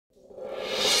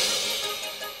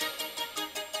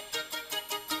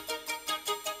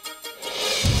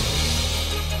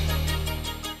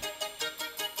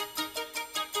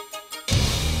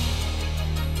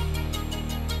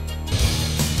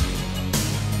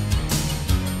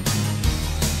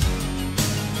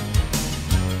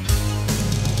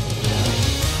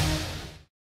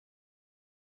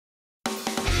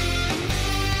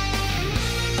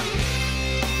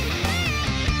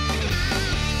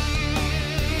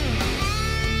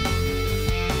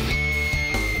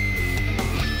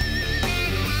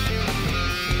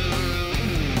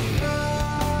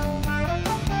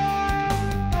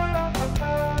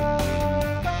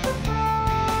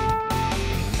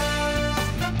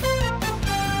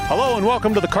Hello and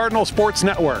welcome to the Cardinal Sports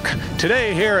Network.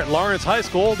 Today here at Lawrence High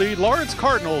School, the Lawrence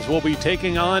Cardinals will be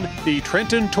taking on the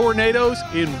Trenton Tornadoes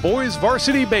in boys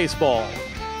varsity baseball.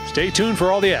 Stay tuned for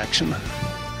all the action.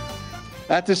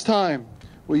 At this time,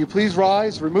 will you please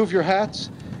rise, remove your hats,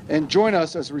 and join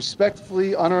us as we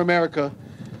respectfully honor America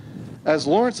as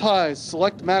Lawrence High's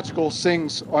Select Magical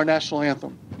sings our national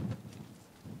anthem.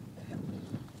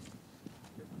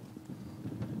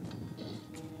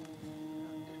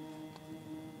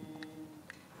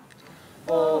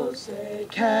 Oh, say,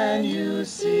 can you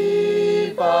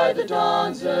see by the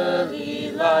dawn's early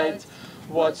light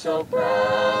what so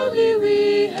proudly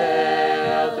we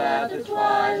hailed at the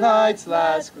twilight's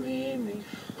last gleaming,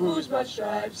 whose broad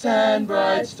stripes and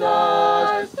bright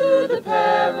stars through the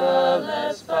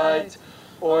perilous fight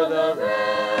o'er the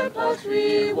ramparts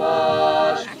we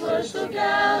watched were so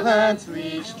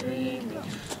gallantly streaming,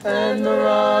 and the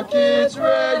rocket's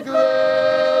red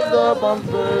glare, the bombs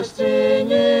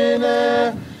bursting in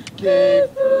air,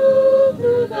 gave proof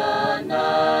through the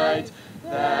night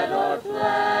that our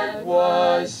flag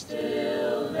was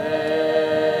still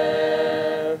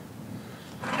there.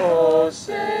 Oh,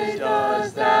 say,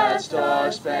 does that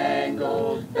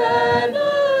star-spangled banner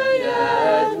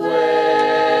yet wave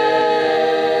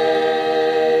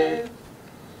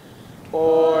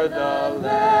o'er the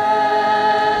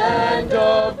land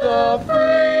of the free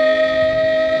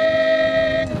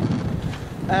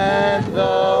and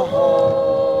the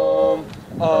home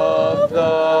of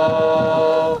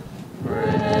the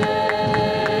brave?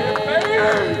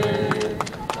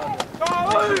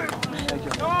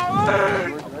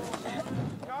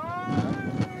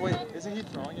 Wait, isn't he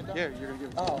throwing it down? Yeah, you're going to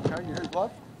give it to him. Okay, you hear his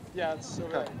glove? Yeah, it's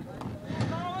okay.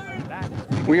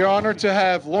 We are honored to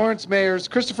have Lawrence Mayor's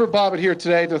Christopher Bobbitt here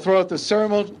today to throw out the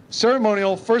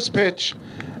ceremonial first pitch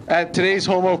at today's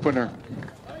home opener.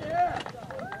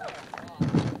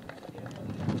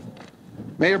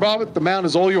 Mayor Bobbitt, the mound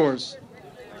is all yours.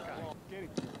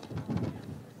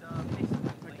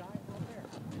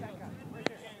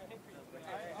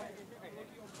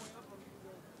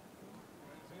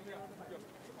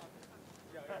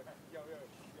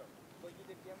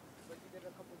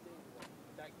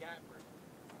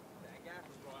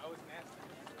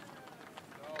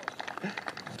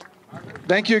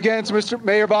 Thank you again to Mr.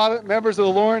 Mayor Bobbitt, members of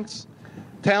the Lawrence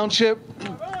Township,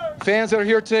 fans that are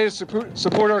here today to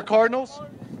support our Cardinals.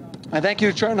 And thank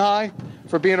you to Trenton High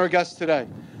for being our guests today.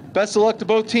 Best of luck to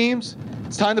both teams.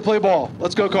 It's time to play ball.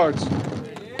 Let's go, Cards.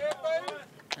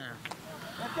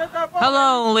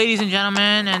 Hello, ladies and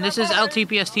gentlemen, and this is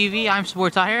LTPS TV. I'm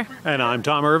Sports Tahir. And I'm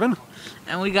Tom Irvin.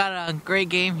 And we got a great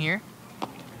game here.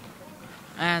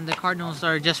 And the Cardinals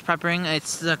are just prepping.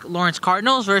 It's the Lawrence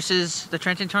Cardinals versus the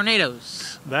Trenton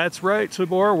Tornadoes. That's right,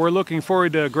 Sabor. We're looking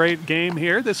forward to a great game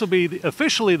here. This will be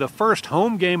officially the first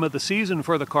home game of the season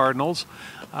for the Cardinals.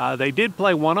 They did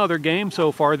play one other game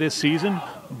so far this season,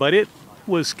 but it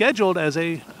was scheduled as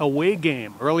a away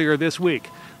game earlier this week.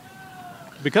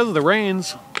 Because of the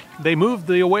rains, they moved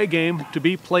the away game to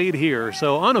be played here.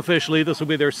 So unofficially, this will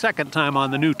be their second time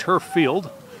on the new turf field.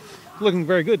 Looking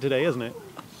very good today, isn't it?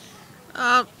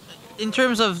 In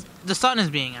terms of the sun is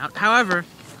being out. However,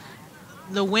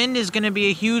 the wind is going to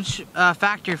be a huge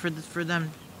factor for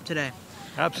them today.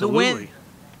 Absolutely.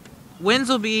 The winds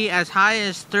will be as high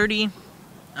as 30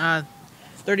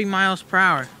 miles per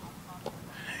hour.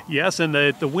 Yes, and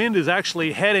the wind is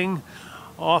actually heading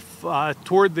off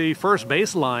toward the first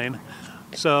baseline.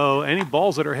 So any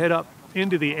balls that are head up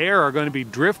into the air are going to be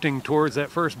drifting towards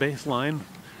that first baseline.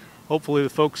 Hopefully the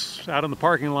folks out in the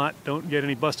parking lot don't get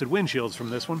any busted windshields from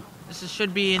this one. This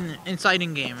should be an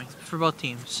exciting game for both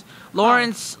teams.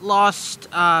 Lawrence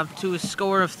lost to a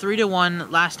score of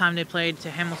 3-1 last time they played to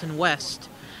Hamilton West.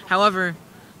 However,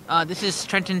 this is the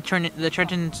Trenton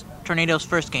Tornadoes'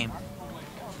 first game.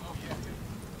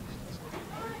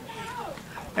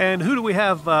 And who do we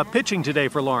have pitching today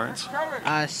for Lawrence?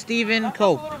 Stephen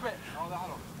Cope.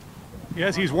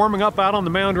 Yes, he's warming up out on the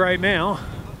mound right now.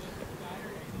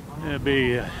 It'll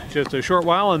be just a short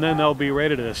while, and then they'll be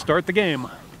ready to start the game.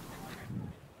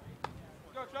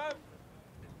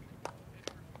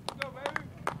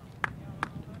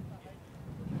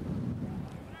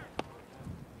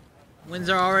 Winds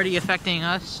are already affecting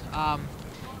us.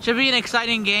 Should be an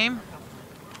exciting game.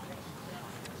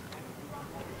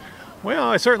 Well,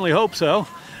 I certainly hope so.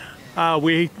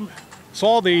 We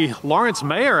saw the Lawrence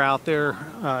mayor out there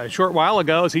a short while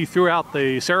ago as he threw out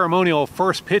the ceremonial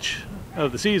first pitch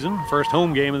of the season, first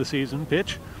home game of the season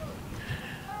pitch.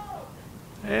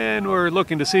 And we're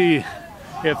looking to see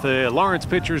if the Lawrence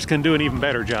pitchers can do an even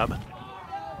better job.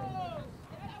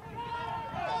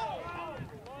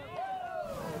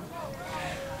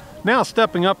 Now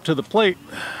stepping up to the plate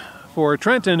for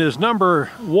Trenton is number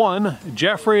 1,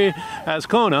 Jeffrey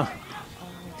Ascona.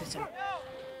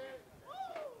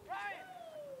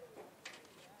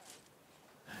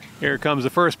 Here comes the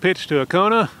first pitch to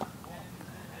Ascona.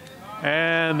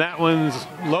 And that one's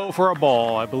low for a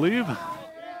ball, I believe.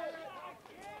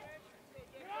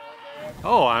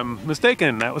 Oh, I'm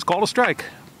mistaken. That was called a strike.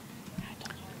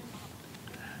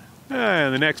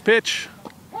 And the next pitch.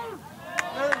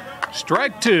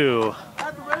 Strike 2.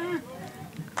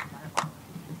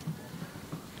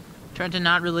 Trenton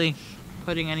not really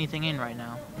putting anything in right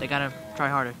now. They gotta try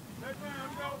harder.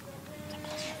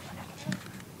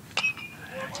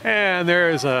 And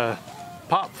there's a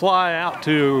pop fly out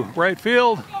to right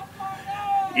field.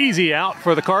 Easy out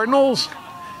for the Cardinals.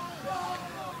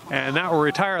 And that will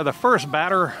retire the first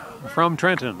batter from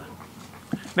Trenton.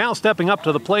 Now stepping up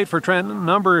to the plate for Trenton,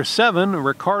 number 7,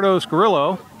 Ricardo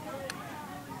Scarillo.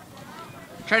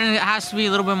 Trenton has to be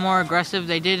a little bit more aggressive.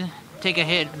 They did take a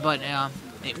hit, but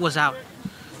it was out.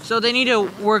 So they need to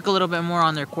work a little bit more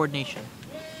on their coordination.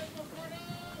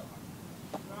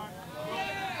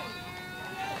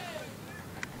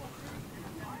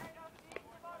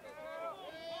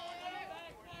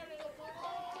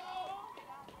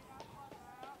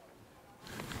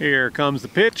 Here comes the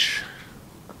pitch.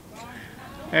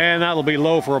 And that'll be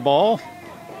low for a ball.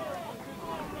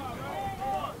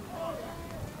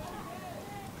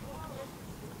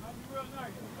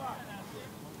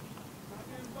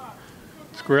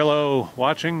 Scarillo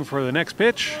watching for the next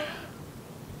pitch.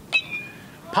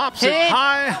 Pops it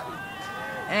high.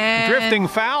 And Drifting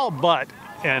foul, but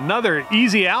another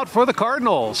easy out for the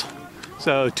Cardinals.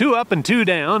 So 2 up and 2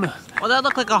 down. well, that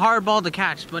looked like a hard ball to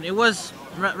catch, but it was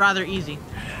rather easy.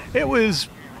 It was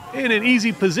in an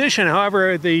easy position.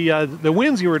 However, the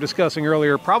winds you were discussing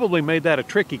earlier probably made that a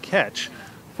tricky catch.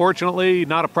 Fortunately,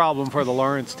 not a problem for the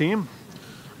Lawrence team.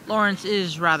 Lawrence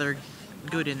is rather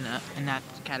good in that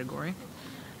category.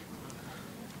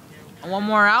 One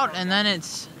more out, and then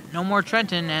it's no more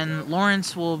Trenton, and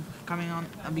Lawrence will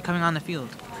be coming on the field.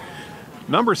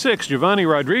 Number 6, Giovanni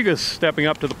Rodriguez, stepping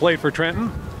up to the plate for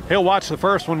Trenton. He'll watch the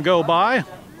first one go by.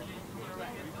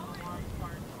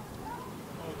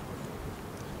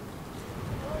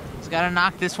 He's got to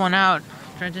knock this one out.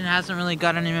 Trenton hasn't really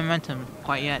got any momentum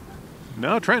quite yet.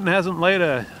 No, Trenton hasn't laid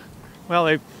a...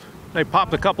 Well, they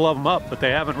popped a couple of them up, but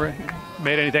they haven't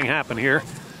made anything happen here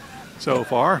so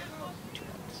far.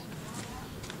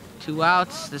 2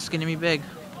 outs. This is going to be big.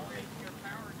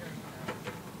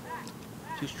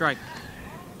 2 strike.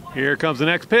 Here comes the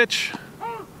next pitch.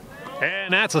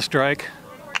 And that's a strike.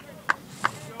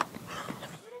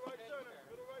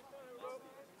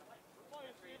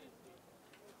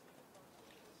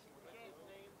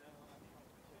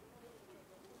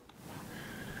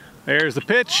 There's the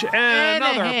pitch and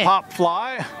another pop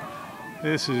fly.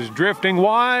 This is drifting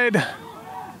wide.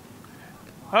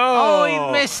 Oh,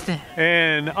 he missed it.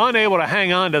 And unable to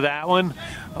hang on to that one.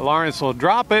 Lawrence will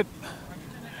drop it.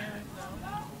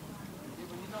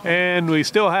 And we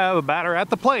still have a batter at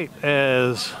the plate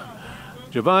as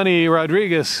Giovanni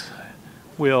Rodriguez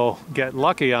will get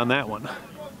lucky on that one.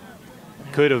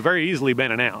 Could have very easily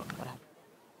been an out.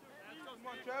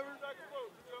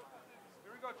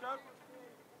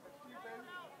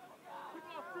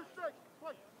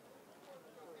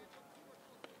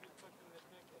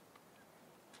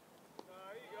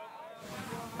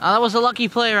 That was a lucky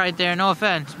play right there, no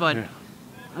offense, but it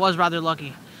was rather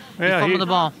lucky. He fumbled the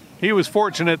ball. He was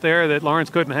fortunate there that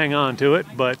Lawrence couldn't hang on to it,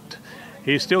 but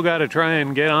he's still got to try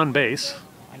and get on base.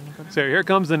 So here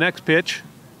comes the next pitch.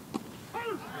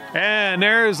 And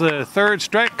there's the third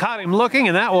strike. Caught him looking,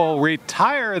 and that will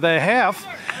retire the half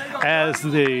as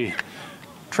the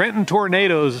Trenton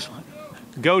Tornadoes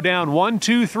go down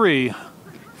 1-2-3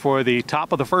 for the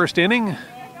top of the first inning.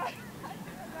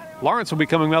 Lawrence will be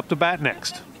coming up to bat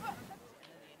next.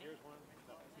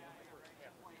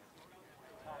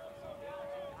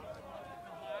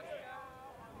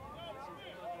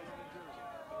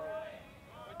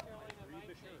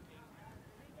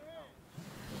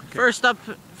 First up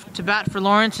to bat for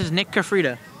Lawrence is Nick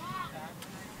Cafrida.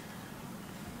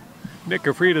 Nick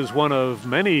Cafrida is one of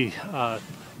many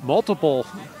multiple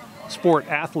sport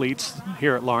athletes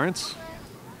here at Lawrence.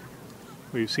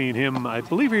 We've seen him, I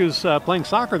believe he was playing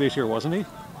soccer this year, wasn't he?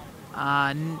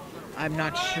 I'm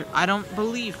not sure. I don't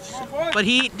believe so. But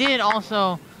he did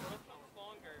also.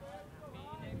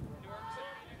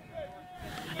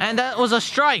 And that was a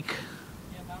strike.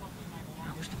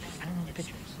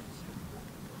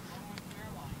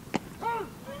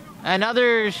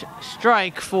 Another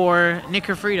strike for Nick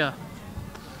Cafrida.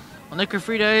 Well, Nick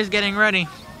Cafrida is getting ready.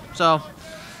 So,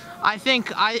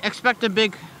 I expect a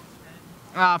big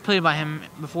play by him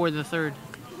before the third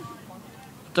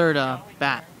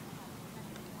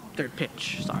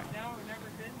pitch. Sorry.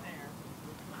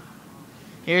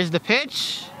 Here's the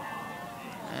pitch,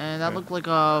 and that looked like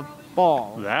a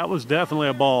ball. That was definitely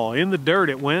a ball. In the dirt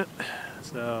it went.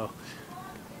 So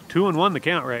 2-1 the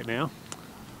count right now.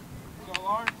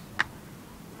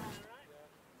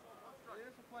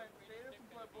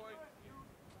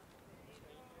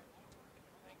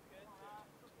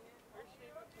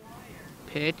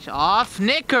 Pitch off.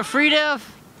 Nick Kafrida,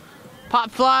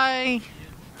 pop fly,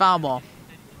 foul ball.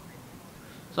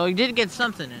 So he did get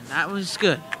something in. That was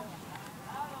good.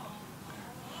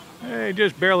 He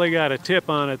just barely got a tip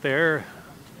on it there.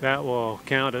 That will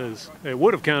count as, it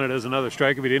would have counted as another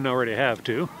strike if he didn't already have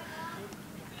to.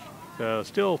 So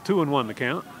still 2-1 the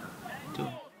count.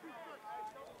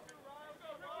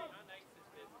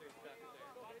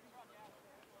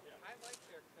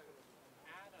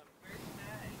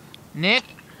 Nick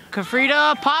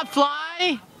Kafrida, pop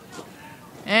fly,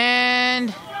 and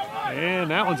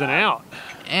that one's an out.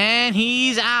 And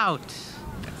he's out.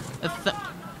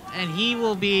 And he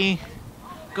will be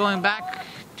going back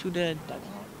to the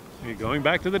dugout. Going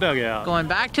back to the dugout. Going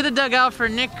back to the dugout for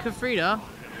Nick Kafrida.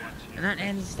 And that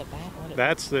ends the bat.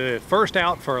 That's the first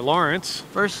out for Lawrence.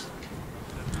 First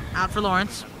out for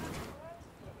Lawrence.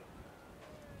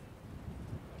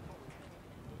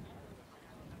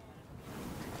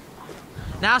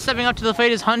 Now stepping up to the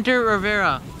plate is Hunter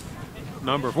Rivera.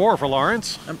 Number 4 for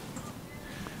Lawrence.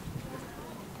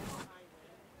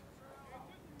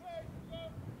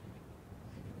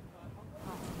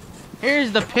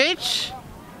 Here's the pitch,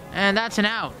 and that's an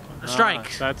out. A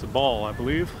strike. That's a ball, I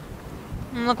believe.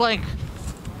 Look like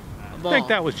a ball. I think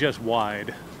that was just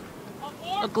wide.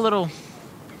 Look a little.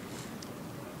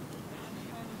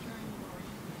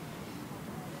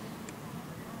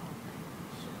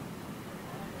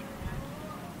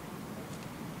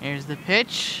 Here's the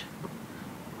pitch.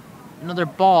 Another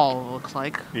ball, looks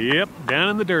like. Yep, down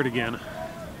in the dirt again.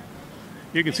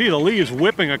 You can see the leaves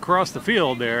whipping across the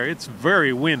field there. It's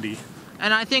very windy.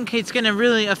 And I think it's going to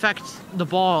really affect the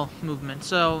ball movement.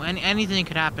 So anything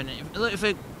could happen. If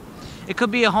it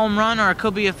could be a home run or it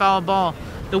could be a foul ball.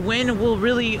 The wind will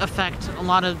really affect a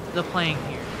lot of the playing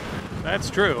here. That's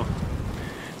true.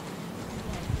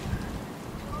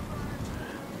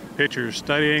 Pitcher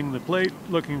studying the plate,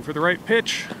 looking for the right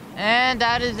pitch. And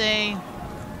that is a...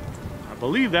 I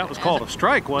believe that was called a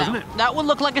strike, wasn't it? That would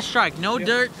look like a strike. No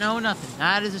dirt, no nothing.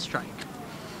 That is a strike.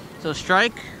 So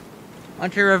strike.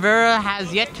 Hunter Rivera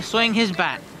has yet to swing his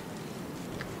bat.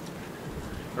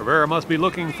 Rivera must be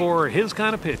looking for his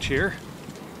kind of pitch here.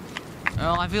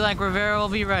 Well, I feel like Rivera will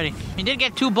be ready. He did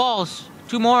get 2 balls.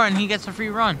 2 more and he gets a free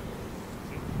run.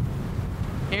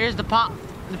 Here's the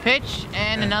pitch,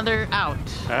 and another out.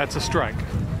 That's a strike.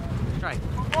 Strike.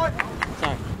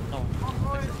 Sorry. No.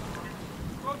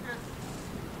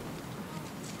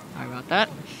 Sorry about that.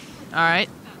 All right.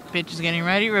 Pitch is getting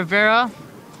ready. Rivera.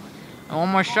 And 1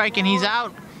 more strike, and he's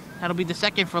out. That'll be the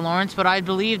second for Lawrence, but I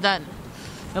believe that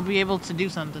he'll be able to do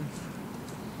something.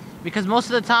 Because most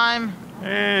of the time...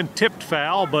 And tipped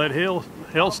foul, but he'll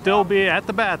still be at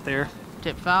the bat there.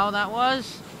 Tip foul, that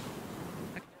was.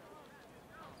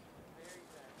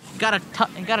 Got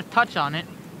a touch on it.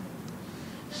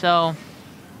 So...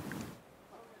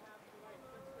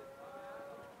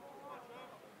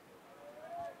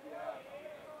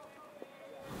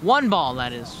 1 ball,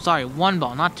 that is. Sorry, 1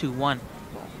 ball, not 2. 1.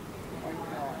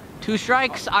 2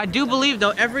 strikes. I do believe, though,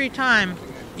 every time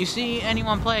you see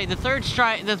anyone play, the third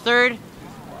strike, when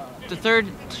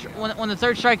the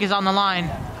third strike is on the line,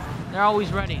 they're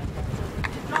always ready.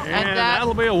 And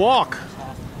that'll be a walk.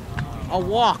 A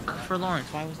walk for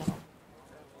Lawrence. Why was that?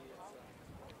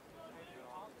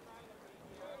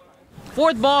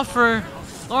 4th ball for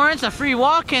Lawrence, a free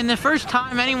walk, and the first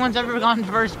time anyone's ever gone to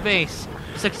first base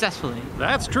successfully.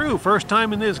 That's true. First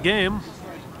time in this game.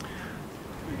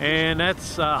 And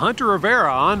that's Hunter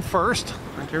Rivera on first.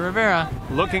 Hunter Rivera.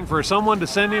 Looking for someone to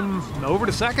send him over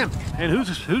to second. And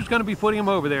who's going to be putting him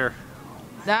over there?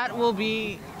 That will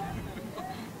be...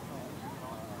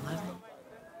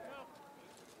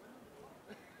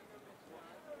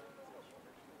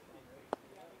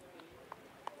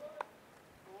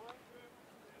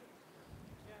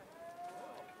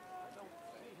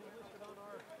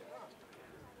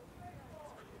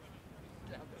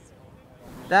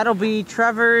 That'll be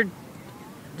Trevor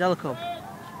Delacote.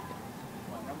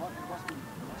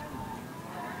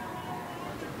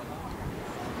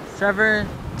 Trevor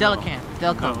Delacote.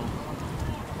 Oh.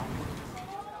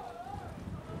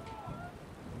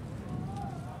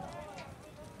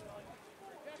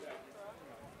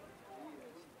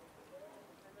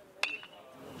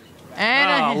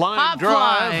 A line pop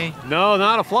drive. fly. No,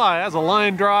 not a fly. That's a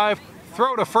line drive.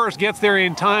 Throw to first gets there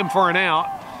in time for an out,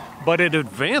 but it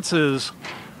advances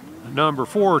number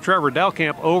 4, Trevor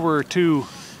Delkamp, over to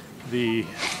the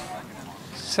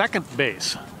second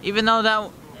base. Even though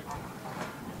that...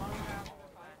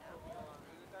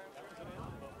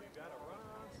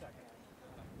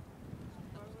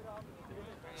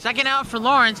 Second out for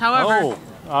Lawrence, however...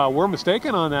 We're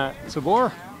mistaken on that,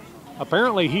 Sabor.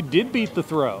 Apparently he did beat the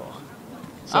throw.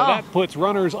 So that puts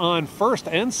runners on first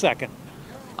and second.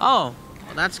 Oh,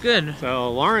 well, that's good.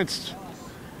 So Lawrence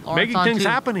making on things 2.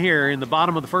 happen here in the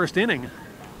bottom of the first inning.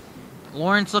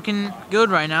 Lawrence looking good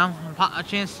right now. A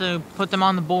chance to put them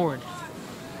on the board.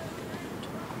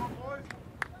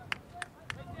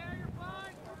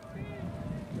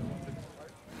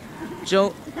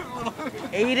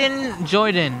 Aiden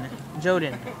Joden.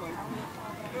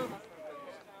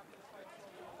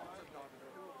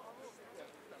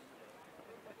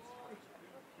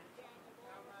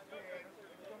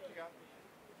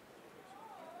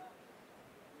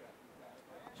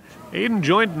 Aiden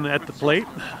Joyden at the plate,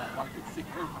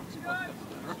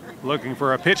 looking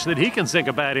for a pitch that he can sink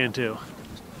a bat into.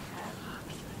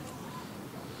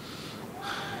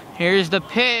 Here's the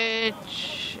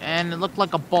pitch, and it looked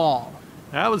like a ball.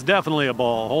 That was definitely a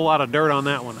ball. A whole lot of dirt on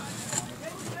that one.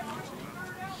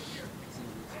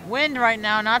 Wind right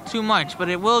now, not too much, but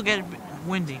it will get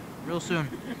windy real soon.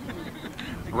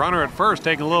 Runner at first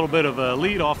taking a little bit of a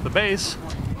lead off the base.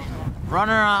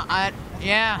 Runner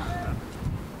yeah.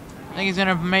 I think he's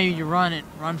gonna maybe run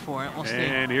for it. We'll see.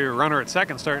 And here, runner at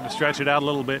second starting to stretch it out a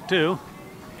little bit too.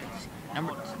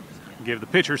 Give the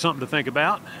pitcher something to think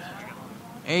about.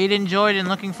 Aiden Joyden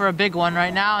looking for a big one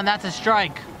right now, and that's a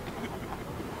strike.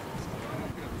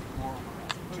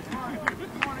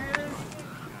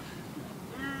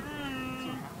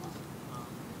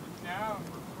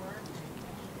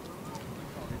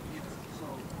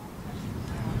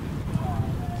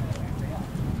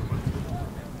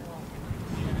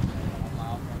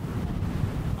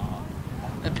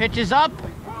 The pitch is up,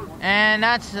 and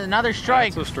that's another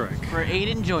strike. That's a strike for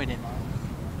Aiden Joyden.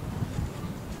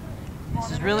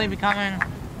 This is really becoming...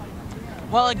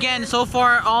 Well, again, so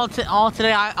far, all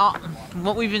today,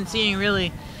 what we've been seeing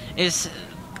really is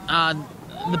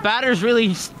the batters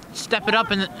really step it up,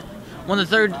 and when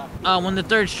the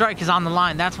third strike is on the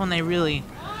line, that's when they really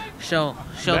show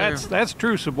That's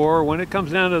true, Sabor. When it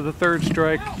comes down to the third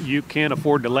strike, you can't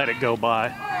afford to let it go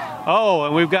by. Oh,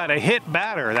 and we've got a hit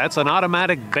batter. That's an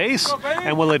automatic base,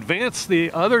 and will advance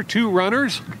the other 2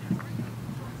 runners.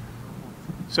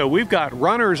 So we've got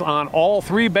runners on all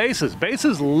 3 bases.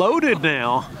 Bases loaded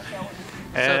now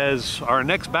as our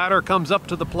next batter comes up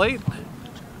to the plate.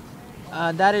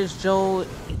 That is Joey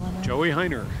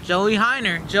Heiner. Joey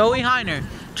Heiner.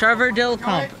 Trevor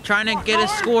Dilcomp trying to get a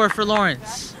score for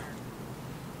Lawrence.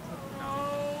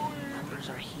 Numbers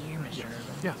are here, Mr.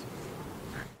 Yes.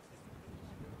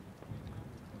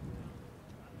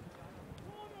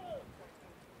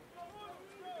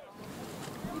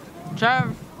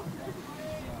 Trevor.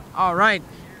 All right.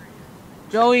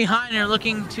 Joey Heiner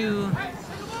looking to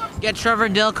get Trevor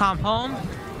Dilcomp home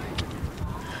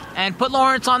and put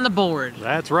Lawrence on the board.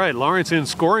 That's right. Lawrence in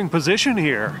scoring position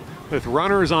here with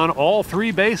runners on all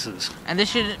 3 bases. And this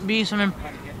should be some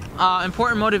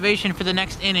important motivation for the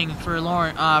next inning for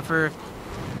for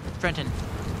Trenton.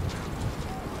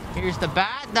 Here's the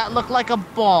bat. That looked like a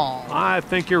ball. I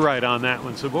think you're right on that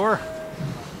one, Sabor.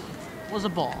 Was a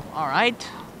ball. All right.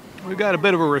 We've got a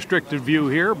bit of a restricted view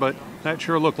here, but that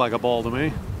sure looked like a ball to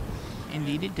me.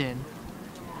 Indeed it did.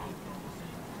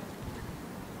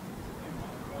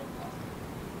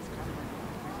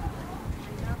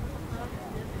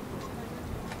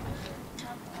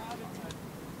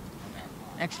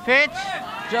 Next pitch.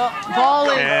 Ball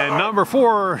is... And number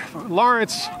 4,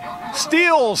 Lawrence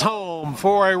steals home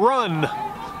for a run.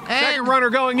 Second runner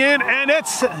going in, and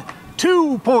it's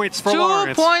 2 points for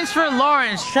Lawrence. 2 points for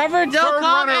Lawrence. Trevor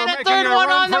Dilcomp and a third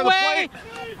one on the way.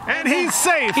 And he's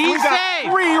safe. He's We've got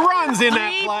safe. 3 runs in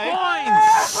that play.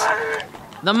 3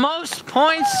 points. The most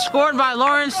points scored by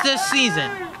Lawrence this season.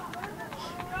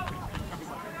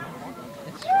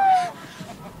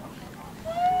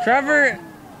 Trevor,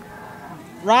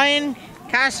 Ryan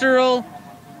Casserole,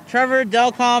 Trevor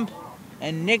Dilcomp,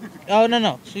 and Nick. Oh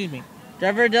no, excuse me.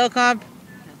 Trevor Dilcomp,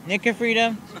 Nick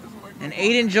Afrida, and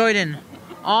Aiden Joyden,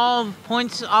 all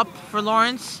points up for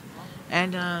Lawrence,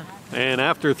 and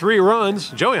after 3 runs,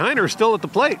 Joey Heiner's still at the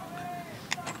plate.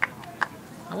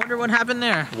 I wonder what happened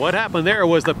there. What happened there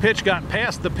was the pitch got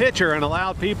past the pitcher and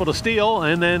allowed people to steal,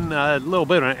 and then a little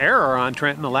bit of an error on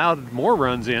Trenton allowed more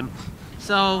runs in.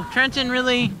 So Trenton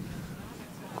really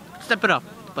step it up.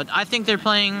 but I think they're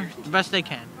playing the best they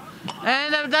can.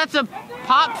 And that's a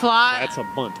pop fly. That's a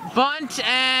bunt. Bunt,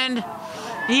 and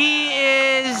he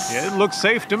is... Yeah, it looks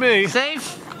safe to me.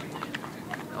 Safe?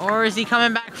 Or is he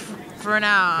coming back for an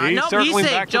out? He's Nope, circling he's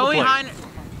safe. back to the plate.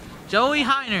 Joey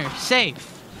Heiner, safe.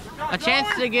 A chance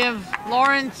to give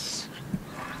Lawrence...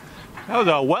 That was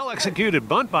a well-executed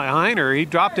bunt by Heiner. He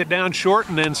dropped it down short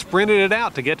and then sprinted it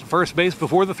out to get to first base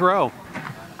before the throw.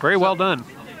 Very well done.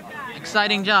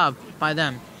 Exciting job by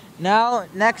them. Now,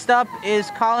 next up is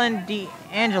Colin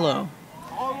D'Angelo.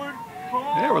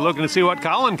 Yeah, we're looking to see what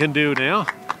Colin can do now.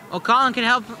 Well, Colin can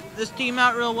help this team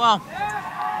out real well.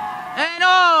 And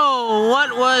oh,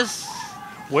 what was...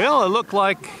 Well, it looked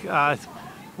like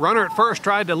runner at first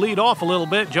tried to lead off a little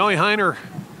bit. Joey Heiner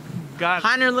got...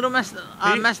 Heiner a little messed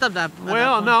up that...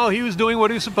 Well, no, he was doing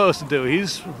what he was supposed to do.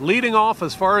 He's leading off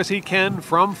as far as he can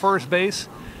from first base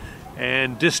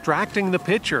and distracting the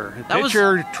pitcher. The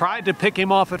pitcher tried to pick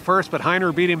him off at first, but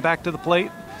Heiner beat him back to the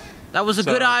plate. That was a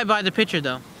good eye by the pitcher,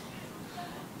 though.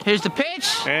 Here's the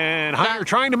pitch. And Heiner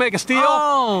trying to make a steal.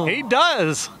 Oh. He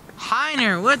does.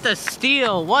 Heiner with the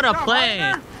steal. What a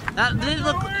play. That did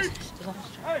look...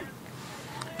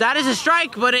 That is a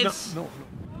strike, but it's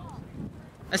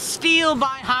a steal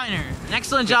by Heiner. An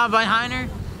excellent job by Heiner,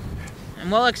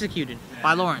 and well executed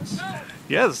by Lawrence.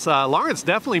 Yes, Lawrence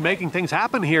definitely making things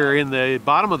happen here in the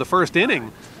bottom of the first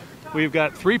inning. We've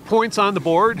got 3 points on the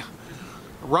board,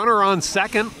 runner on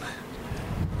second,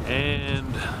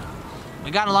 and we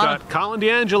got a lot of... Colin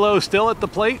D'Angelo still at the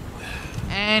plate.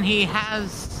 And he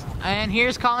has... And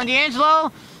here's Colin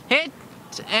D'Angelo. Hit,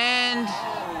 and...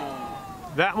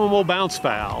 That one will bounce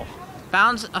foul.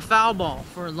 Bounce a foul ball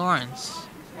for Lawrence.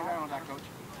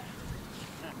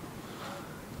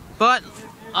 But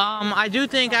I do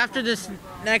think after this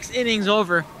next inning's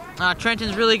over,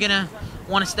 Trenton's really going to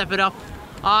want to step it up.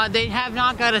 They have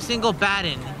not got a single bat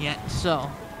in yet, so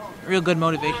real good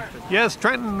motivation for them. Yes,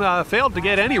 Trenton failed to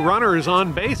get any runners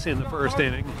on base in the first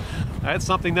inning. That's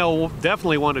something they'll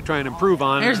definitely want to try and improve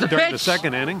on during the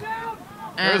second inning.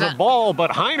 There's a ball,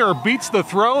 but Heiner beats the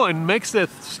throw and makes the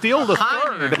steal to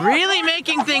third. Really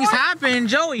making things happen,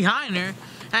 Joey Heiner,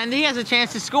 and he has a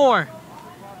chance to score.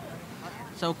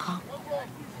 So,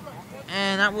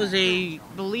 and that was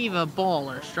believe a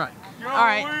ball or a strike. All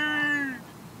right.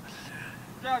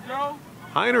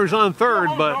 Heiner's on third,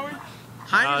 but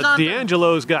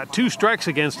D'Angelo's got 2 strikes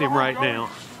against him right now.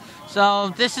 So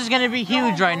this is going to be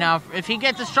huge right now. If he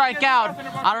gets a strikeout,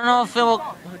 I don't know if it will...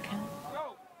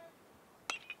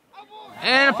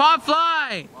 And a pop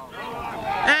fly.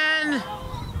 And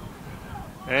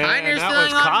Heiner's that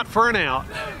was caught for an out.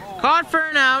 Caught for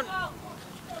an out.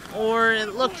 Or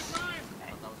it looks...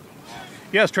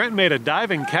 Yes, Trenton made a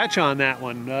diving catch on that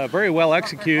one. Very well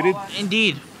executed.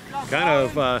 Indeed.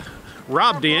 Kind of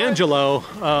robbed D'Angelo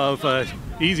of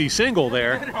easy single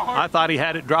there. I thought he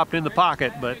had it dropped in the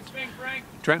pocket, but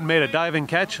Trenton made a diving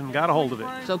catch and got a hold of it.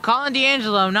 So Colin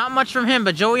D'Angelo, not much from him,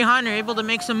 but Joey Heiner able to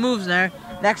make some moves there.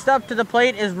 Next up to the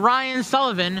plate is Ryan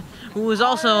Sullivan, who was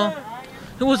also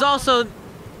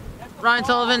Ryan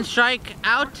Sullivan strike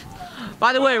out.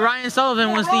 By the way, Ryan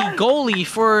Sullivan was the goalie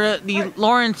for the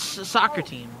Lawrence soccer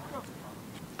team.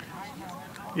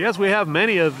 Yes, we have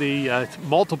many of the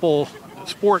multiple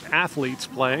sport athletes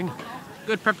playing.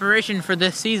 Good preparation for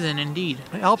this season, indeed.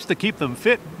 It helps to keep them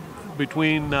fit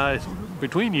between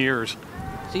years.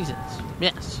 Seasons,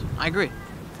 yes, I agree.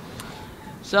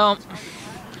 So,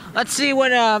 let's see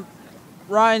what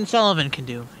Ryan Sullivan can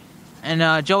do.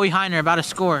 And Joey Heiner about to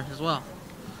score as well.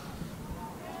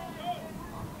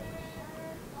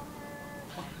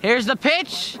 Here's the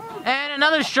pitch, and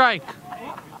another strike.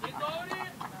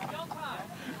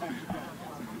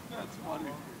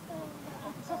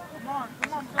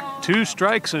 Two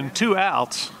strikes and 2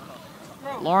 outs.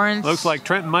 Lawrence. Looks like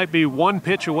Trenton might be 1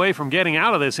 pitch away from getting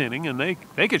out of this inning, and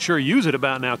they could sure use it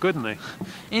about now, couldn't they?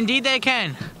 Indeed they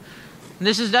can.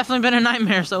 This has definitely been a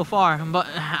nightmare so far, but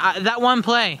that one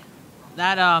play,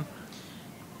 that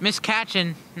miscatch,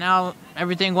 and now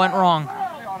everything went wrong.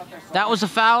 That was a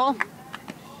foul.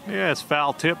 Yeah, it's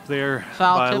foul tip there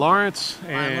by Lawrence,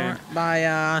 and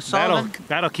by Sullivan.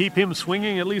 That'll keep him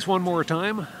swinging at least one more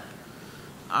time.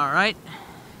 All right.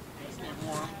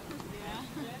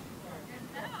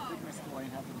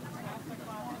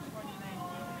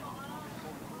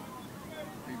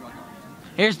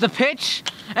 Here's the pitch,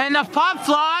 and the pop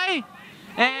fly,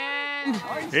 and...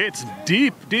 It's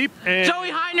deep, and...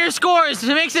 Joey Heiner scores,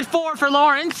 it makes it 4 for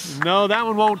Lawrence. No, that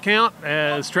one won't count,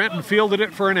 as Trenton fielded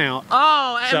it for an out.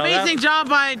 Oh, amazing job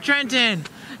by Trenton.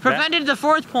 Prevented the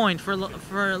 4th point for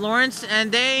Lawrence,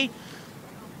 and they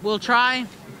will try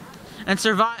and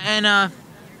survive, and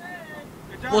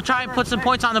will try and put some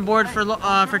points on the board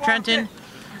for Trenton,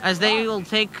 as they will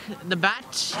take the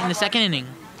bat in the second inning.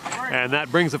 And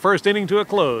that brings the first inning to a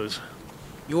close.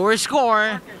 Your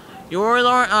score,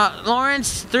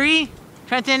 Lawrence 3,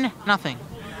 Trenton nothing.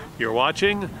 You're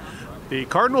watching the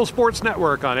Cardinal Sports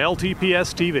Network on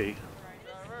LTPS TV.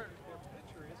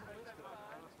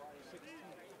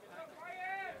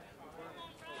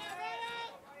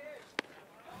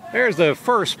 There's the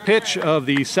first pitch of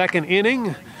the second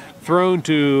inning, thrown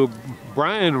to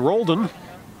Brian Roldan.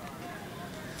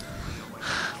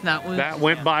 That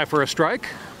went by for a strike.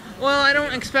 Well, I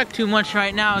don't expect too much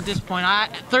right now at this point.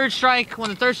 Third strike, when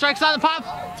the third strike's on the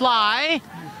pop fly,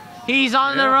 he's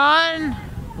on the run.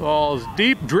 Ball's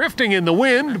deep, drifting in the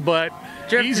wind, but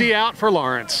easy out for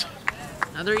Lawrence.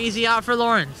 Another easy out for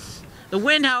Lawrence. The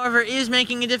wind, however, is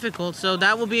making it difficult, so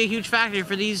that will be a huge factor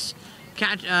for these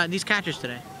catchers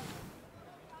today.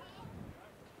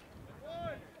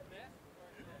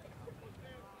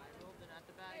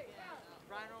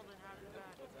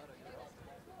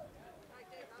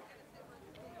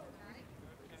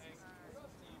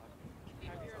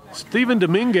 Steven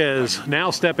Dominguez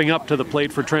now stepping up to the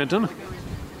plate for Trenton.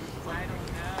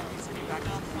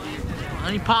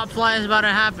 Any pop fly is about to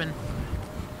happen.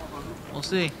 We'll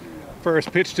see.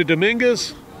 First pitch to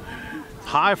Dominguez,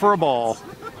 high for a ball.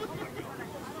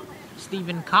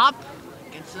 Stephen Kopp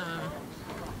gets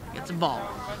a ball.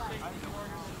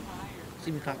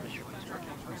 Stephen Kopp is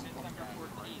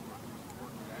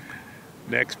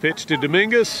Next pitch to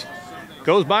Dominguez,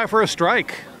 goes by for a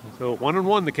strike. So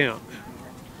 1-1 the count.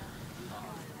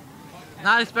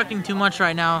 Not expecting too much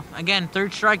right now. Again,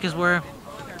 third strike is where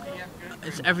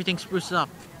everything spruces up.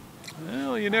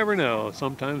 Well, you never know.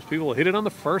 Sometimes people hit it on the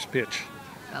first pitch.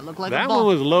 That looked like that a ball. That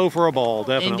one was low for a ball,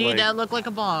 definitely. Indeed, that looked like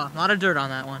a ball. A lot of dirt on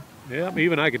that one. Yeah,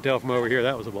 even I could tell from over here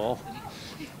that was a ball.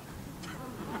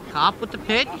 Kopp with the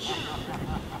pitch.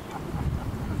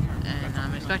 And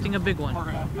I'm expecting a big one.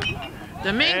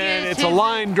 Dominguez. And it's a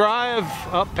line drive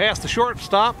up past the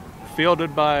shortstop,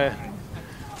 fielded by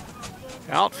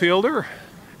outfielder,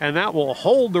 and that will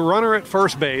hold the runner at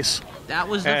first base. That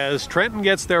was as Trenton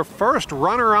gets their first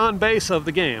runner on base of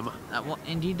the game.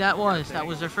 Indeed, that was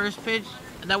their first pitch.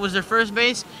 That was their first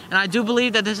base, and I do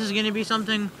believe that this is going to be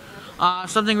something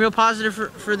real positive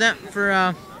for them.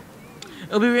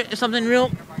 It'll be something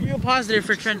real positive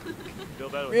for Trenton.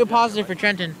 Real positive for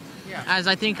Trenton, as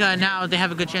I think now they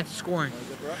have a good chance of scoring.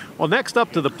 Well, next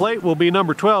up to the plate will be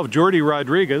number 12, Jordy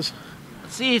Rodriguez.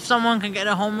 Let's see if someone can get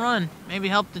a home run. Maybe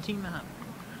help the team out.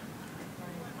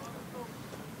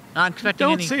 Not expecting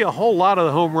Don't see a whole lot of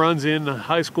the home runs in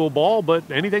high school ball, but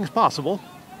anything's possible.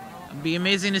 It'd be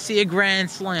amazing to see a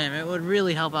grand slam. It would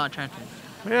really help out Trenton.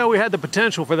 Yeah, we had the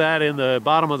potential for that in the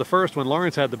bottom of the first when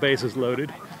Lawrence had the bases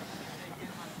loaded.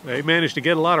 They managed to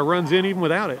get a lot of runs in even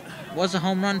without it. Was a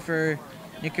home run for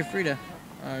Nick Frida.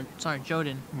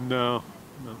 Joden. No.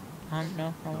 No. All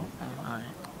right.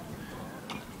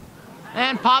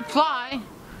 And pop fly.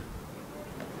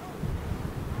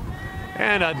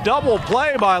 And a double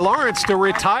play by Lawrence to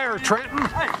retire Trenton.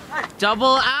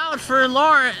 Double out for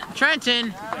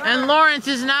Trenton, and Lawrence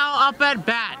is now up at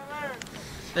bat.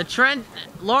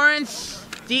 Lawrence.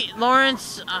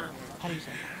 How do you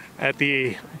say? At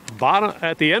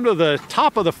the end of the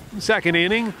top of the second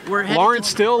inning, Lawrence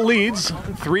still leads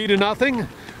 3-0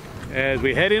 as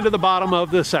we head into the bottom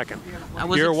of the second.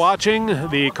 You're watching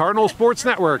the Cardinal Sports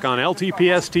Network on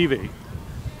LTPS TV.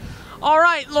 All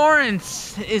right,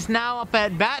 Lawrence is now up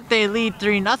at bat. They lead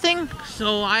 3-0,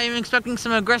 so I am expecting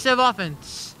some aggressive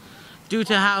offense due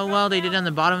to how well they did on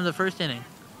the bottom of the first inning.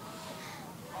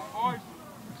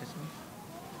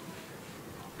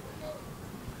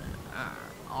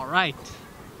 All right.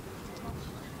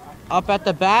 Up at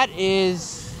the bat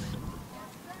is...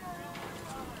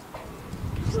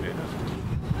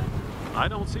 I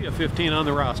don't see a 15 on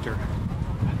the roster.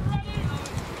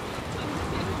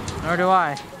 Nor do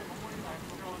I.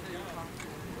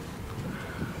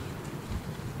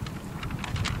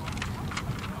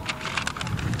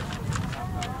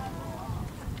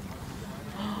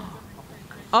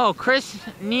 Oh,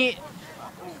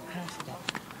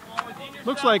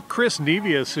 Looks like Chris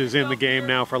Nevius is in the game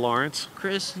now for Lawrence.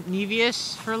 Chris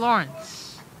Nevius for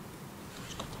Lawrence.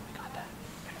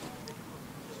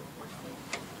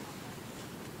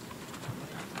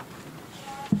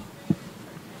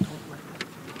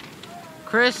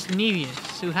 Chris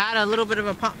Nevius, who had a little bit of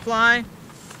a pop fly,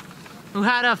 who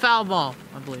had a foul ball,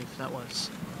 I believe that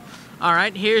was. All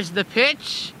right, here's the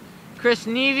pitch. Chris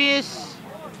Nevius.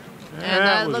 And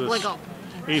that looked like a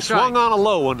He swung on a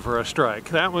low one for a strike.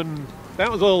 That was a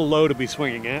little low to be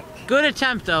swinging at. Good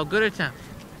attempt, though. Good attempt.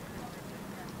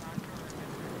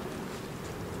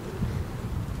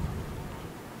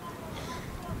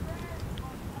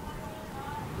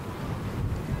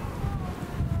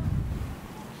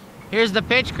 Here's the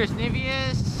pitch, Chris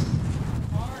Nivius.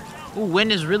 Ooh,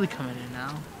 wind is really coming in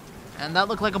now. And that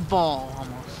looked like a ball,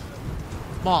 almost.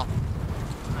 Ball.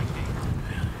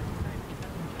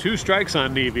 2 strikes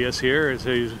on Nevius here as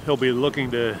he'll be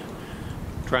looking to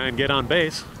try and get on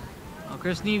base. Well,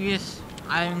 Chris Nevius,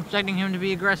 I'm expecting him to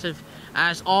be aggressive,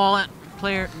 as all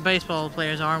baseball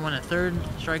players are when a 3rd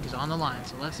strike is on the line.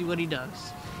 So let's see what he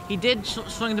does. He did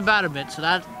swing the bat a bit, so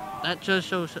that just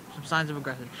shows some signs of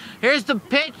aggression. Here's the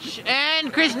pitch,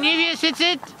 and Chris Nevius hits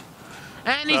it,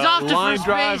 and he's off to line first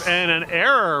drive base. And an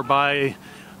error by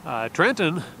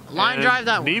Trenton. Line drive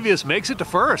that one. Nevius makes it to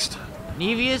first.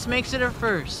 Nevius makes it a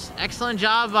first. Excellent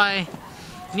job by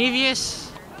Nevius,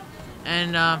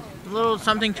 and a little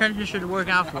something Trenton should work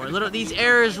out for. These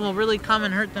errors will really come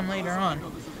and hurt them later on,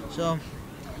 so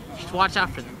just watch out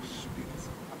for them.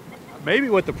 Maybe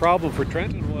what the problem for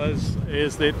Trenton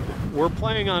is that we're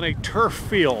playing on a turf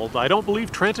field. I don't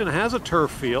believe Trenton has a turf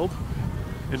field.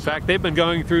 In fact, they've been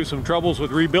going through some troubles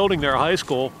with rebuilding their high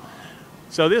school.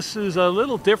 So this is a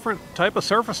little different type of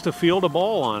surface to field a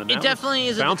ball on. It definitely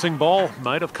is. Bouncing ball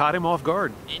might have caught him off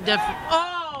guard.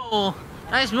 Oh!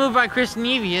 Nice move by Chris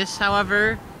Nevius,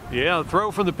 however. Yeah, the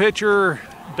throw from the pitcher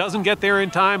doesn't get there in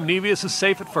time. Nevius is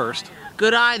safe at first.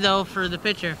 Good eye, though, for the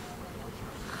pitcher.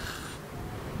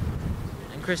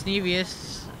 And Chris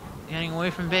Nevius getting away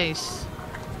from base.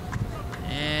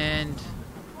 And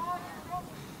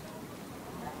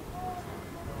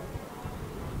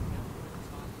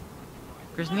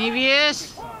Chris Nevius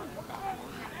is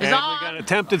on. We got an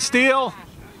attempted steal,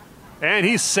 and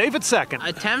he's safe at second.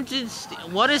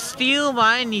 What a steal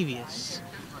by Nevius.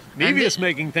 Nevius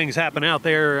making things happen out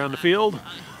there on the field.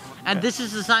 And this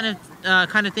is the sign of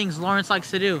kind of things Lawrence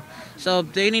likes to do. So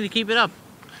they need to keep it up.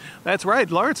 That's right.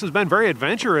 Lawrence has been very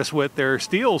adventurous with their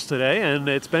steals today, and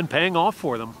it's been paying off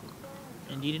for them.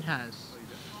 Indeed it has.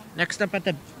 Next up at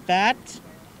the bat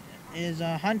is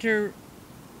Hunter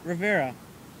Rivera.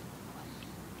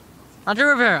 Hunter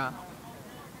Rivera.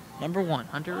 Number 1,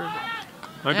 Hunter Rivera.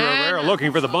 Hunter Rivera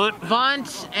looking for the bunt.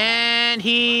 Bunt, and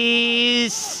he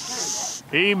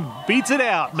beats it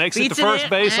out, makes it to first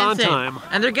base on time.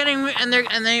 And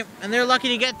they're lucky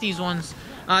to get these ones.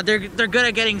 They're good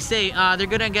at getting safe. They're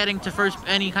good at getting to first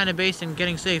any kind of base and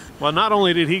getting safe. Well, not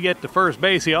only did he get to first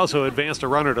base, he also advanced a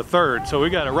runner to third. So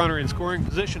we got a runner in scoring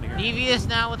position here. Nevius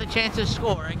now with a chance to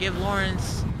score and give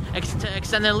Lawrence to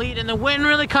extend their lead, and the wind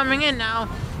really coming in now,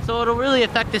 so it'll really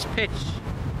affect this pitch.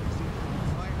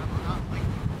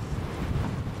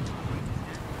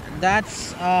 And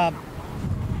that's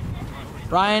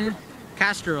Brian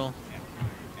Castrol.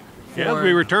 Yeah, as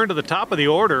we return to the top of the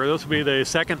order, this will be the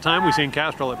second time we've seen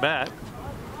Castrol at bat.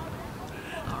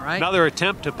 All right. Another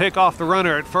attempt to pick off the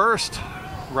runner at first.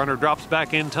 Runner drops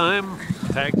back in time,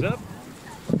 tags up.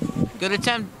 Good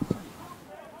attempt.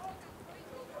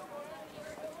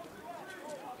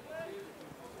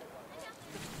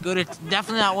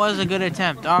 Definitely that was a good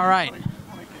attempt. All right.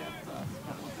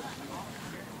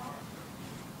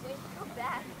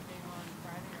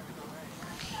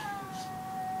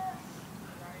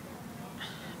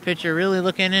 Pitcher really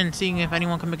looking in, seeing if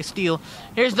anyone can make a steal.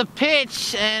 Here's the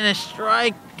pitch and a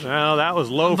strike. Well, that was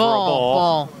low for a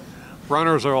ball.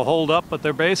 Runners will hold up at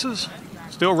their bases.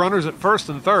 Still runners at first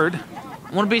and third.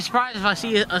 Wouldn't be surprised if I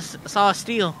saw a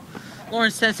steal.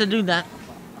 Lawrence tends to do that.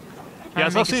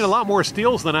 Yes, I've seen a lot more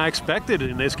steals than I expected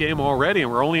in this game already,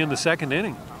 and we're only in the second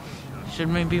inning.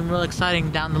 Should be real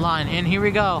exciting down the line. And here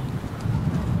we go.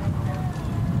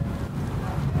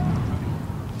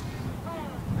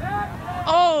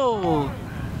 Oh!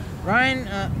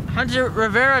 Hunter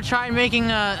Rivera tried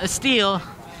making a steal.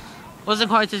 Wasn't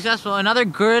quite successful. Another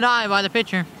good eye by the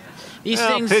pitcher.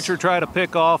 Pitcher tried to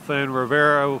pick off, and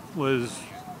Rivera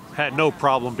had no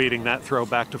problem beating that throw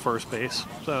back to first base.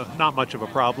 So not much of a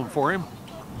problem for him.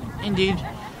 Indeed.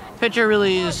 Pitcher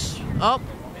really is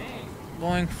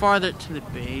going farther to the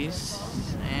base.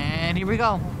 And here we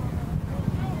go.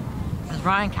 There's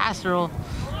Brian Castrol.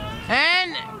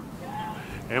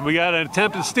 And we got an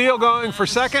attempted steal going for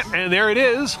second, and there it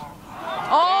is.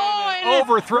 Oh, and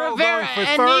overthrow Rivera, going for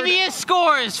third. And Nevius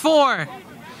scores 4.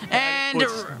 And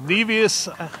Nevius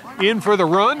in for the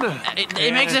run.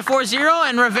 It makes it 4-0,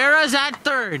 and Rivera's at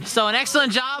third. So an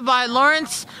excellent job by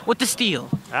Lawrence with the steal.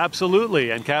 Absolutely,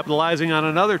 and capitalizing on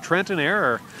another Trenton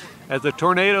error, as the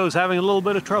Tornadoes having a little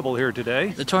bit of trouble here today.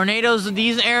 The Tornadoes,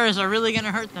 these errors are really going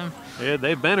to hurt them. Yeah,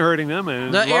 they've been hurting them,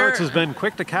 and Lawrence has been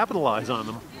quick to capitalize on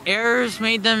them. Errors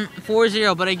made them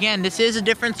 4-0, but again, this is a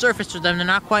different surface for them. They're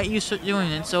not quite used to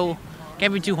doing it, so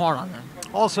can't be too hard on them.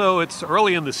 Also, it's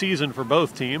early in the season for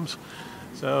both teams,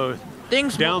 so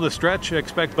down the stretch,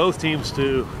 expect both teams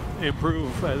to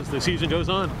improve as the season goes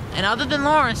on. And other than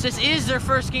Lawrence, this is their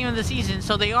first game of the season,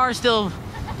 so they are still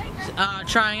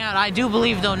trying out. I do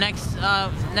believe, though, next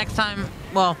time,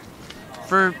 well,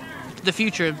 for the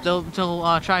future, they'll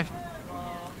try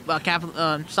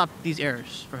stop these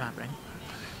errors from happening.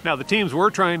 Now, the teams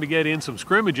were trying to get in some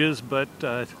scrimmages, but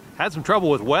had some trouble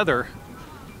with weather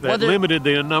that limited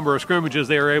the number of scrimmages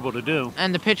they were able to do.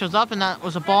 And the pitch was up, and that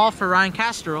was a ball for Ryan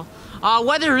Castrol.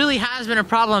 Weather really has been a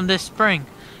problem this spring.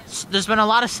 There's been a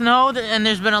lot of snow, and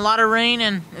there's been a lot of rain,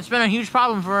 and it's been a huge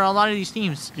problem for a lot of these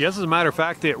teams. Yes, as a matter of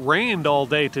fact, it rained all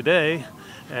day today.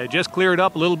 It just cleared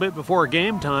up a little bit before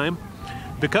game time.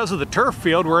 Because of the turf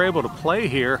field, we're able to play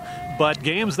here, but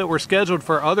games that were scheduled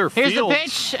for other fields... Here's the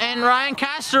pitch, and Ryan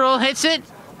Castrol hits it.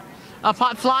 A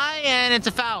pop fly, and it's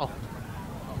a foul.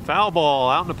 Foul ball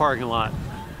out in the parking lot.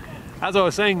 As I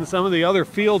was saying, some of the other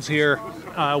fields here,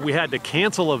 we had to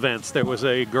cancel events. There was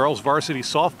a girls' varsity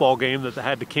softball game that they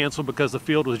had to cancel because the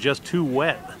field was just too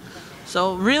wet.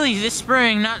 So really, this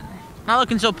spring, not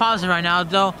looking so positive right now,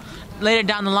 though later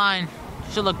down the line,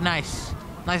 should look nice.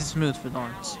 Nice and smooth for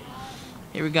Lawrence.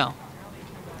 Here we go.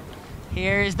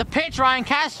 Here's the pitch, Ryan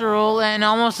Castrol, and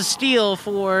almost a steal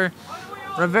for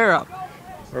Rivera.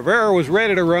 Rivera was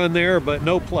ready to run there, but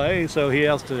no play, so he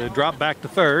has to drop back to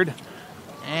third.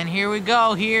 And here we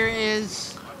go. Here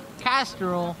is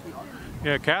Castrol.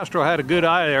 Yeah, Castrol had a good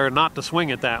eye there not to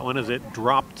swing at that one as it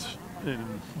dropped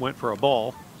and went for a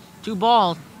ball. 2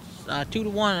 balls,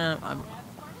 2-1.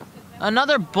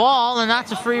 Another ball, and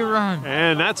that's a free run.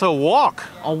 And that's a walk.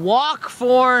 A walk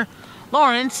for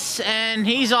Lawrence, and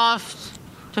he's off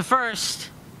to first.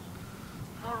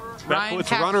 That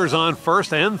puts runners on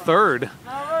first and third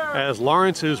as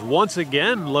Lawrence is once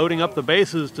again loading up the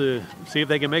bases to see if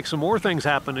they can make some more things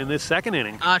happen in this second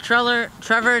inning. Trevor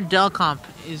Delcomp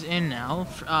is in now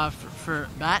for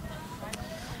bat.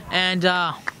 And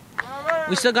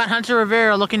we still got Hunter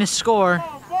Rivera looking to score.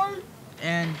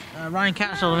 And Ryan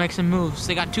Castrol to make some moves.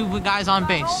 They got 2 guys on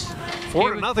base.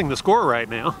 4-0 to score right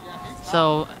now.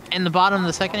 So in the bottom of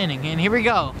the second inning. And here we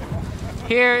go.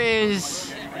 Here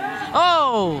is...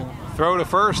 Oh! Throw to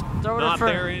first, not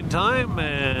there in time,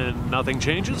 and nothing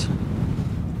changes.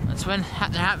 That's when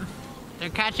they're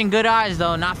catching good eyes,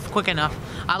 though, not quick enough.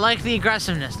 I like the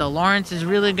aggressiveness, though. Lawrence is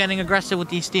really getting aggressive with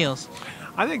these steals.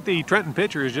 I think the Trenton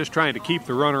pitcher is just trying to keep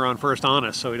the runner on first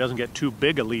honest so he doesn't get too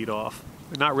big a lead off.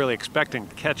 They're not really expecting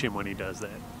to catch him when he does that.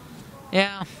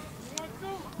 Yeah.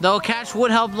 Though a catch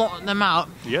would help them out.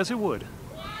 Yes, it would.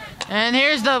 And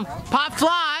here's the pop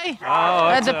fly. Oh,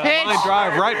 that's a pitch. Line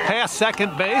drive right past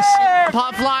second base.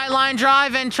 Pop fly, line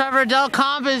drive, and Trevor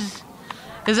Delcomp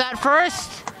is at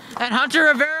first. And Hunter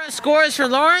Rivera scores for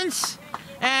Lawrence.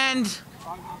 And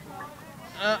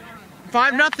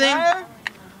 5-0.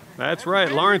 That's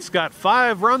right. Lawrence got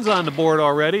 5 runs on the board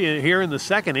already here in the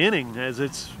second inning, as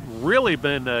it's really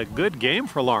been a good game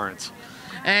for Lawrence.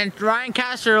 And Ryan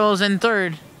Castrol's in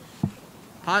third.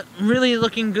 Really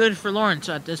looking good for Lawrence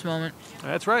at this moment.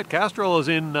 That's right. Castrol is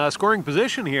in scoring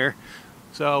position here,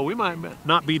 so we might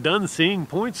not be done seeing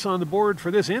points on the board for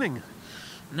this inning.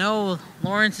 No,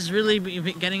 Lawrence is really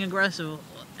getting aggressive.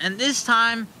 And this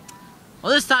time,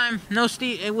 no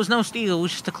steal. It was no steal. It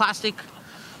was just a classic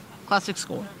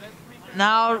score.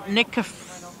 Now Nick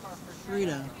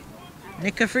Kafrida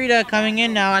coming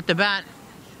in now at the bat.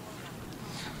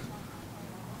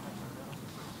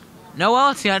 No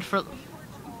outs yet for...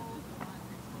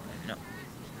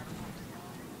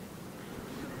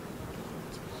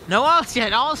 No outs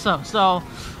yet also, so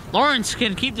Lawrence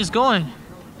can keep this going.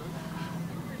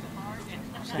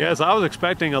 Yes, I was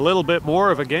expecting a little bit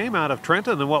more of a game out of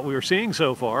Trenton than what we were seeing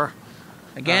so far.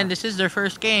 Again, this is their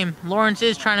first game. Lawrence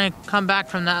is trying to come back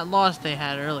from that loss they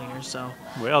had earlier, so...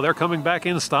 Well, they're coming back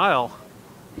in style.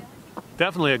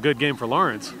 Definitely a good game for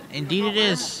Lawrence. Indeed it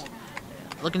is.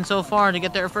 Looking so far to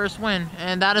get their first win,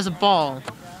 and that is a ball.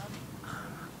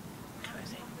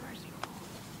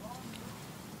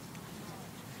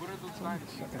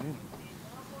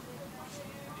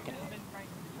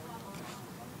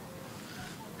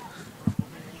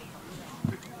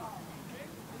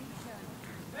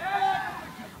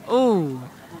 Ooh,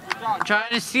 trying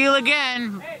to steal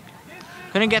again.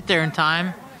 Couldn't get there in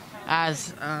time,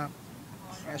 as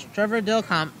Trevor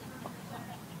Delcomp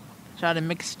tried to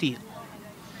make a steal.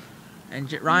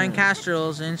 And Ryan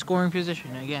Castrol's in scoring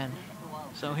position again.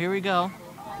 So here we go.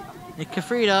 Nick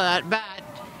Kafrida at bat.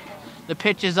 The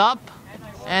pitch is up,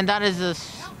 and that is a...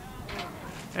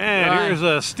 And here's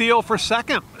a steal for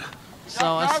second.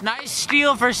 So a nice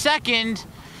steal for second,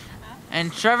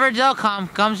 and Trevor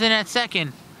Delcomp comes in at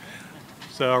second.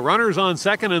 So runners on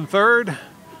second and third.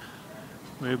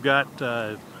 We've got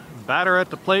Batter at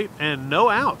the plate and no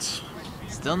outs.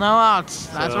 Still no outs.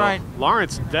 That's So, right.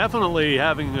 Lawrence definitely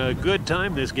having a good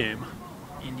time this game.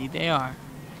 Indeed they are.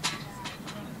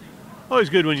 Always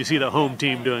good when you see the home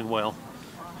team doing well.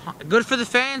 Good for the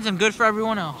fans and good for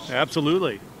everyone else.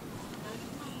 Absolutely.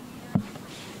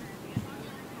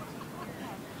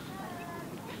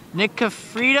 Nick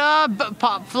Kafrida,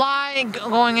 pop fly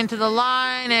going into the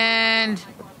line, and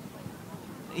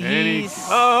he's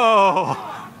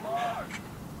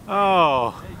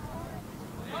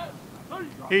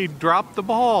he dropped the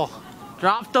ball.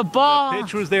 dropped the ball. The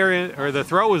pitch was there, or the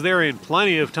throw was there in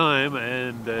plenty of time,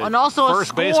 and Also a first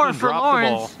score baseman for dropped the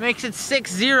ball. Lawrence makes it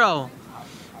 6-0.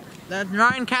 That's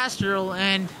Ryan Castrol,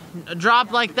 and a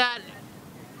drop like that,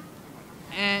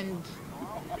 and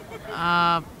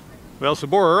Well,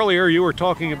 Sabor, earlier you were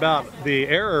talking about the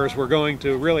errors were going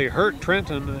to really hurt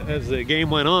Trenton as the game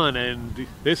went on, and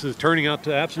this is turning out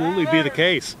to absolutely be the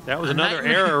case. That was another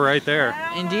error right there.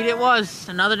 indeed it was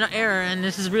another error, and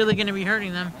this is really going to be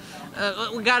hurting them.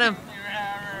 We got to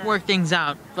work things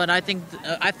out, but I think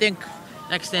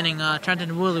next inning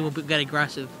Trenton Woolley will get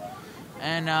aggressive,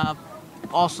 and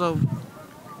also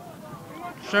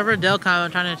Trevor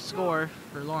Delcon trying to score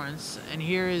for Lawrence, and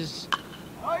here's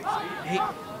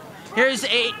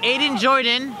Aiden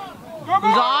Jordan,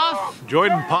 who's off.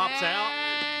 Jordan pops out.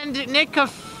 And Nick Trevor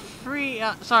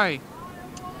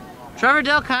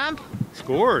Delcamp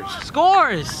Scores.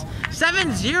 scores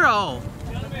 7-0.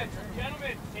 Gentlemen,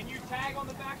 can you tag on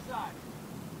the backside?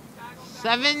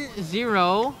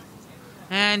 7-0.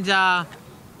 And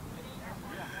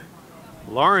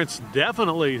Lawrence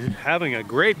definitely having a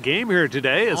great game here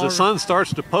today as the sun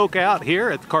starts to poke out here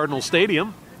at the Cardinal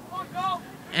Stadium.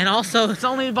 also it's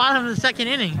only the bottom of the second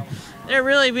inning. They're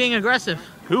really being aggressive.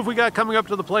 Who have we got coming up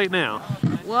to the plate now?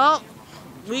 Well,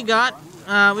 we got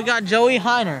Joey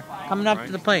Heiner coming up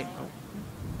to the plate.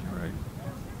 Right.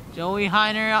 Joey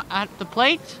Heiner at the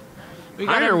plate.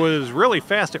 Heiner was really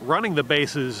fast at running the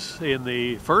bases in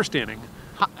the first inning.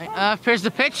 Here's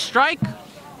the pitch, strike.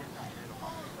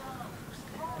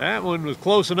 That one was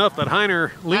close enough that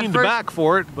Heiner leaned first- back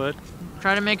for it, but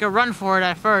Try to make a run for it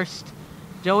at first.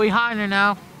 Joey Heiner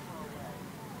now.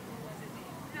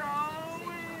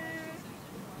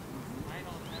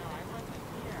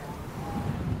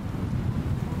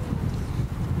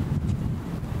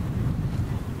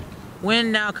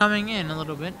 Wind now coming in a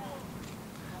little bit.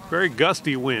 very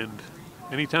gusty wind.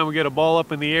 Anytime we get a ball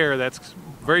up in the air, that's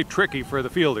very tricky for the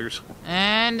fielders.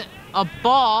 And a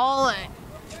ball.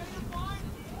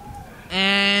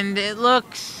 And it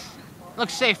looks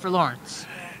safe for Lawrence.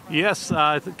 Yes,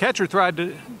 the catcher tried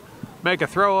to make a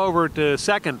throw over to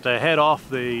second to head off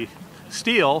the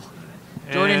steal,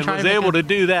 Jordan and tried was to make able a- to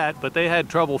do that, but they had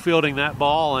trouble fielding that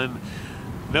ball, and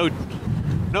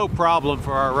no problem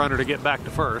for our runner to get back to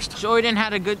first. Jordan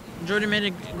made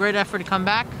a great effort to come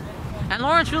back. And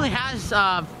Lawrence really has,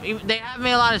 they have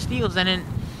made a lot of steals, and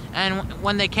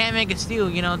when they can't make a steal,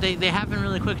 you know, they have been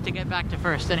really quick to get back to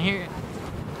first. And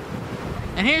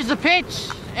here's the pitch,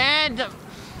 and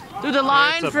through the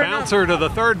line It's a bouncer to the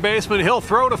third baseman. He'll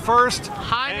throw to first,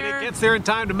 Heiner. and it gets there in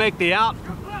time to make the out.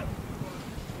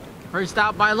 First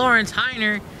out by Lawrence.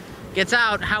 Heiner gets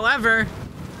out. However,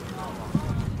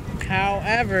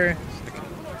 I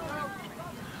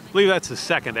believe that's the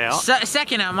second out.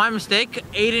 second out, my mistake.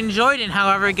 Aiden Jordan,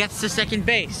 however, gets to second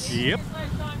base. Yep.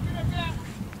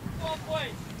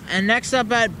 And next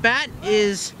up at bat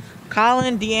is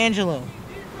Colin D'Angelo.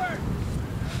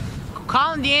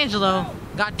 Colin D'Angelo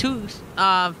got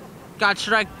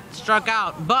struck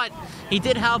out, but he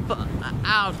did help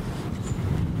out.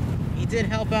 He did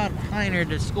help out Heiner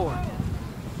to score.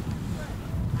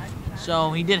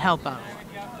 So he did help out.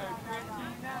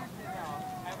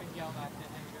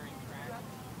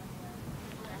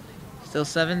 Still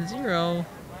 7-0.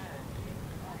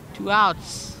 2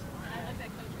 outs.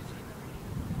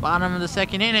 Bottom of the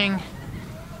second inning.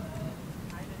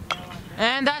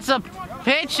 And that's a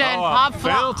pitch and pop fly.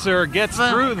 Bouncer gets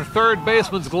through the third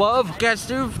baseman's glove. Gets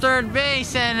through third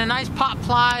base, and a nice pop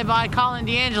fly by Colin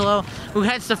D'Angelo, who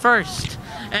heads to first.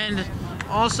 And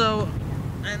also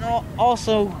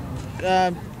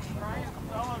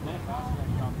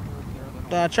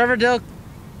Trevor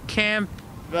Delcamp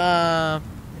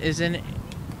is in.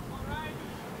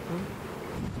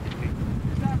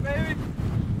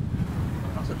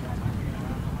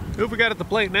 Who have we got at the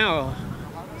plate now,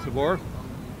 Sabor?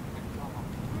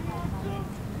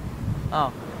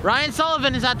 Oh, Ryan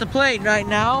Sullivan is at the plate right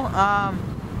now.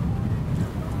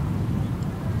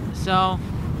 So,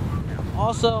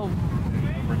 also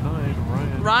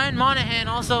Ryan Monahan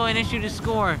also an issue to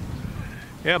score.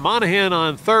 Yeah, Monahan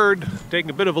on third,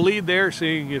 taking a bit of a lead there,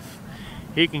 seeing if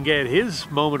he can get his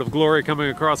moment of glory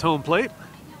coming across home plate.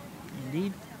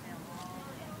 Indeed.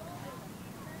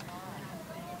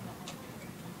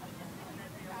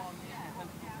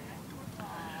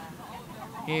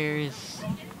 Here's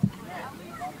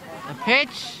a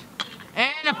pitch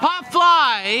and a pop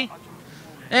fly,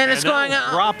 and it's going up.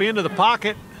 Drop into the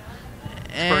pocket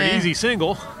for an easy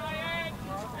single.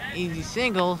 Easy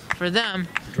single for them.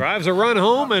 Drives a run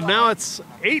home, and now it's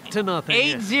 8-0.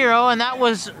 8-0, and that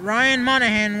was Ryan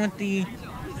Monahan with the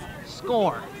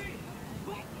score.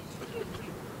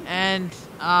 And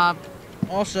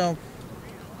also,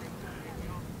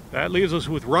 that leaves us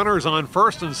with runners on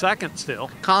first and second still.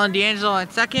 Colin D'Angelo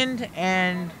at second,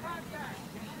 and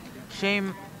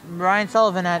Ryan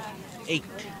Sullivan at 8.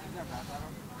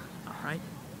 All right.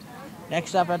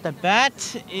 Next up at the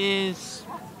bat is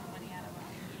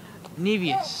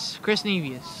Chris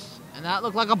Nevius, and that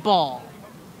looked like a ball.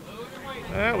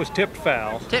 That was tipped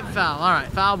foul. Tip foul. All right,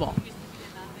 foul ball.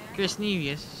 Chris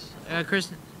Nevius. And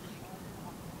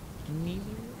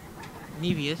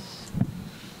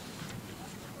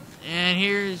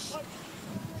here's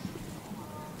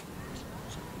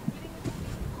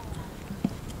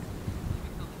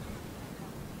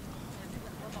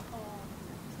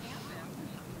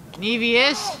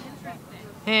Nevius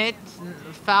hit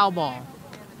foul ball.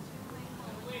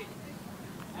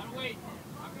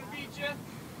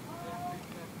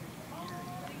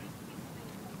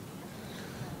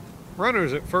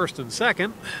 Runners at first and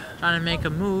second. Trying to make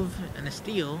a move and a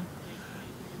steal.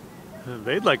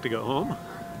 They'd like to go home.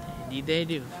 Indeed they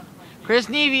do. Chris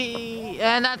Nevy,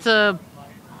 and that's a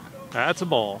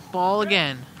ball. Ball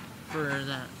again for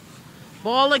that.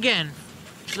 Ball again.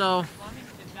 So,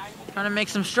 trying to make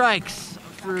some strikes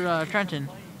for Trenton.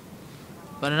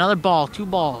 But another ball, 2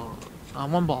 balls,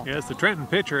 1 ball. Yes, the Trenton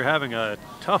pitcher having a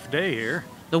tough day here.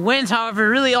 The winds, however,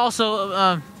 really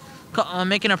also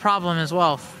making a problem as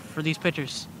well for these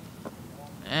pitchers.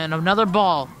 And another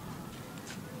ball.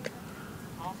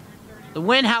 The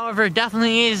wind, however,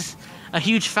 definitely is a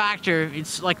huge factor.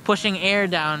 It's like pushing air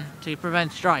down to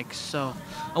prevent strikes. So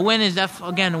a wind is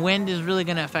wind is really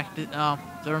going to affect the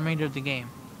remainder of the game.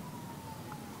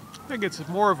 I think it's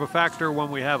more of a factor when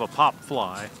we have a pop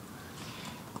fly.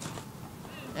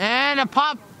 And a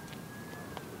pop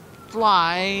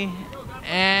fly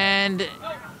and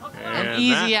an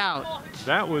easy out.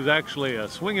 That was actually a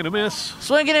swing and a miss.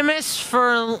 Swing and a miss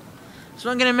for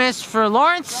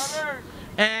Lawrence,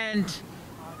 and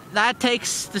that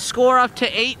takes the score up to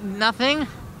 8-0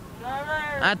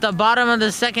 at the bottom of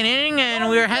the second inning, and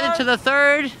we're headed to the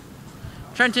third.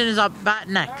 Trenton is up bat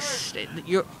next.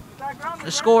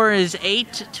 The score is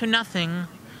 8-0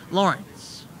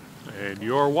 Lawrence. And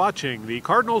you're watching the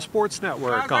Cardinal Sports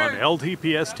Network on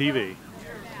LTPS TV.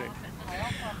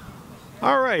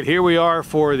 All right, here we are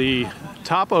for the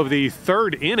top of the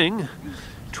third inning.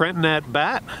 Trenton at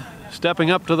bat, stepping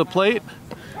up to the plate,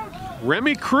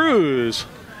 Remy Cruz.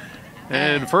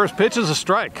 And first pitch is a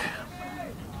strike.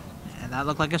 And that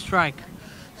looked like a strike.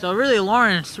 So really,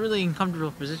 Lawrence really in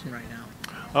comfortable position right now.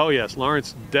 Oh yes,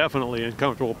 Lawrence definitely in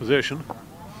comfortable position.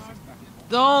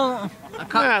 Though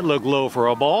that looked low for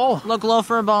a ball. Look low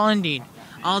for a ball indeed.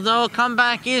 Although a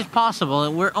comeback is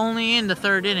possible, we're only in the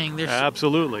third inning.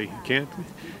 Absolutely, can't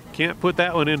put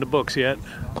that one into books yet.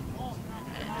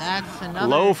 That's another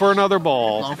low for another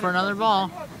ball. Low for another ball.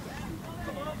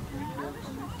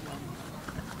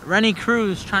 Rennie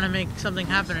Cruz trying to make something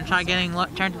happen and try getting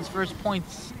Trenton's first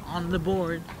points on the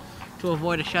board to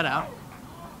avoid a shutout.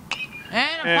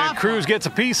 And Cruz gets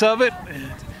a piece of it.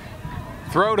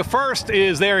 Throw to first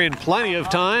is there in plenty of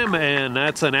time, and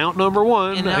that's an out number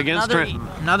 1 against Trenton.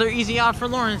 Another easy out for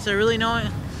Lawrence. They really know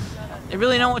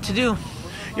what to do.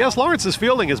 Yes, Lawrence's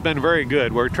fielding has been very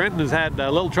good, where Trenton has had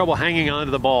a little trouble hanging on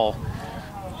to the ball.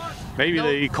 Maybe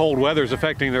the cold weather is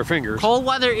affecting their fingers. Cold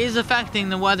weather is affecting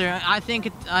the weather. I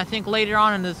think later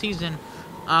on in the season,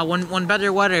 when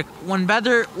better weather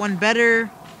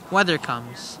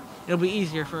comes, it'll be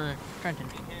easier for Trenton.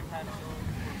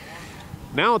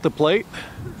 Now at the plate,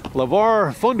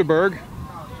 LeVar Funderburg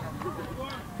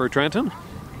for Trenton.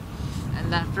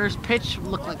 And that first pitch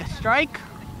looked like a strike.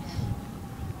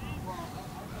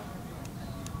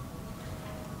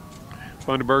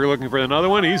 Funderburg looking for another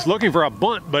one. He's looking for a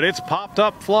bunt, but it's popped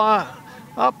up, fly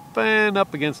up and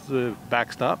up against the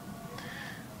backstop.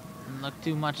 Didn't look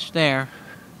too much there.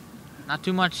 Not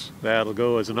too much. That'll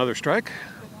go as another strike.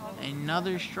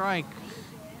 Another strike.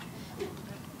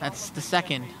 That's the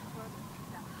second.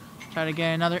 Try to get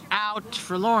another out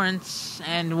for Lawrence,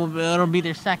 and it'll be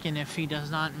their second if he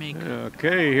does not make.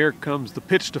 Okay, here comes the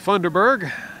pitch to Funderburg.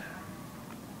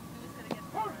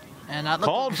 And that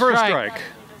Called for a strike.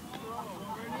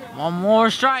 One more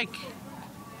strike.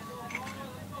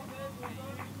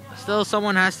 Still,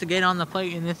 someone has to get on the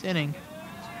plate in this inning.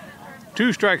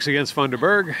 2 strikes against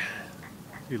Funderburg.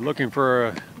 He's looking for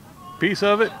a piece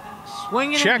of it.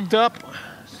 Swinging. Checked up,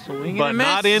 Swing but and a miss.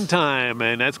 not in time,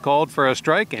 and that's called for a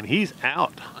strike, and he's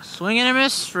out. A swing and a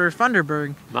miss for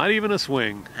Funderburg. Not even a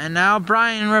swing. And now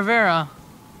Brian Rivera.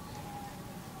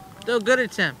 Still good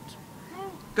attempt.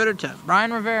 Good attempt.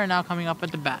 Brian Rivera now coming up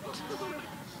at the bat.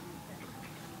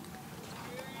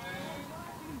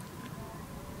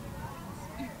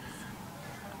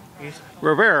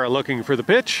 Rivera looking for the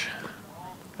pitch.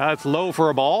 That's low for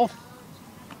a ball.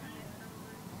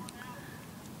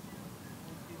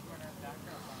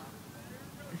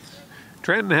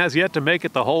 Trenton has yet to make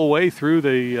it the whole way through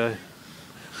the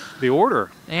order.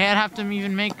 They have to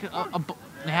even make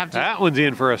they have to. That one's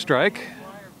in for a strike.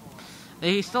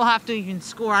 They still have to even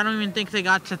score. I don't even think they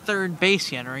got to third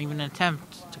base yet, or even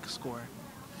attempt to score.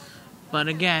 But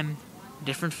again,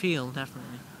 different field,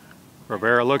 definitely.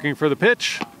 Rivera looking for the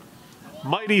pitch.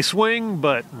 Mighty swing,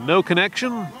 but no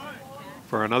connection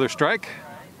for another strike.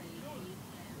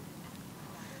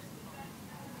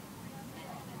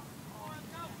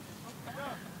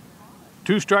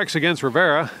 Two strikes against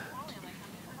Rivera.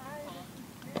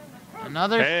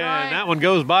 Another strike. And that one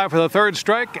goes by for the third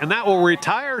strike, and that will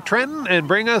retire Trenton and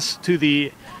bring us to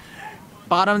the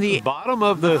bottom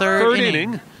of the third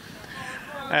inning.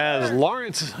 As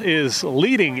Lawrence is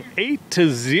leading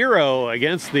 8-0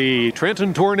 against the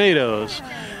Trenton Tornadoes.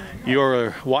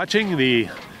 You're watching the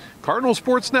Cardinal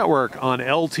Sports Network on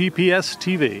LTPS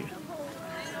TV.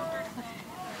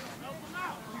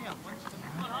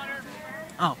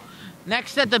 Oh,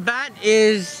 next at the bat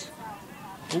is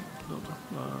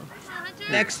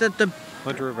next at the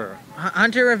Hunter Rivera.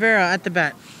 Hunter Rivera at the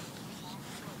bat.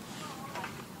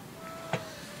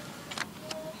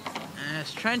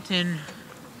 As Trenton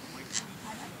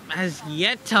has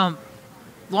yet to.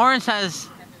 Lawrence, that's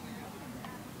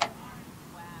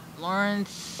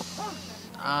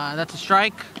a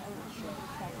strike.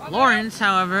 Lawrence,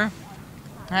 however,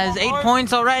 has 8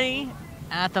 points already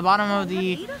at the bottom of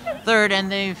the third, and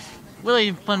they've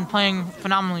really been playing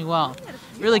phenomenally well.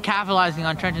 Really capitalizing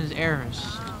on Trenton's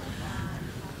errors.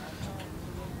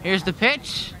 Here's the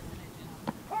pitch,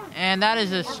 and that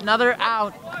is another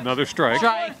out. Another strike.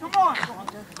 Strike.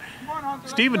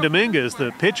 Steven Dominguez,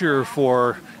 the pitcher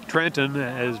for Trenton,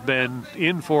 has been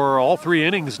in for all 3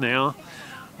 innings now.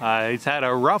 He's had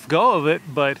a rough go of it,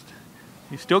 but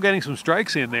he's still getting some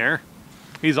strikes in there.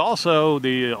 He's also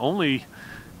the only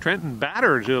Trenton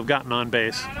batter to have gotten on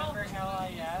base.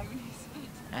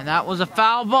 And that was a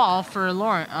foul ball for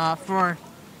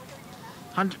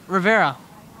Hunter Rivera.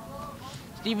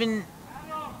 Steven,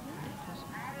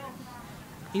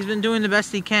 he's been doing the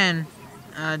best he can.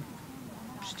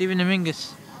 Steven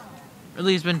Dominguez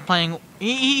really has been playing.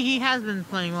 He has been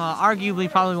playing well.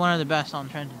 Arguably, probably one of the best on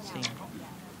Trenton's team.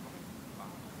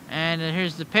 And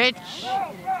here's the pitch,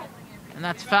 and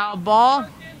that's foul ball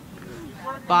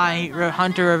by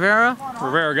Hunter Rivera.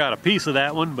 Rivera got a piece of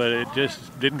that one, but it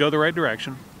just didn't go the right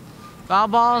direction. Foul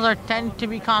balls tend to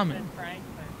be common.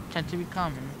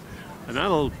 And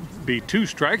that'll be 2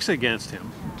 strikes against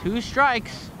him. 2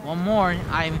 strikes. One more.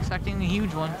 I'm expecting a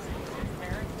huge one.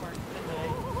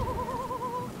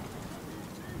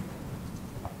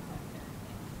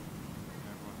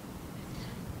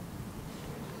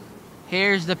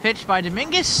 Here's the pitch by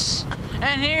Dominguez.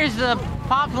 And here's the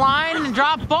pop line,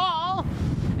 drop ball.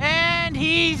 And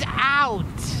he's out.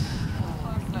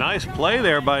 Nice play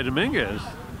there by Dominguez.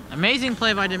 Amazing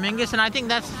play by Dominguez, and I think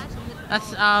that's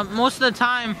most of the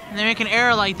time they make an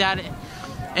error like that.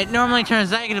 It normally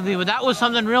turns negatively, but that was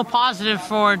something real positive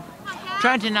for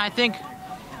Trenton. I think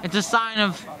it's a sign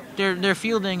of their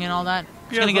fielding and all that.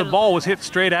 Yeah, the ball was hit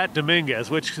straight at Dominguez,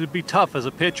 which would be tough as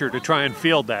a pitcher to try and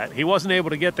field that. He wasn't able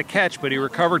to get the catch, but he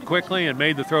recovered quickly and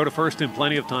made the throw to first in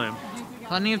plenty of time.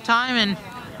 Plenty of time, and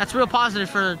that's real positive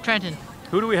for Trenton.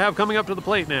 Who do we have coming up to the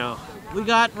plate now? We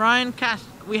got Ryan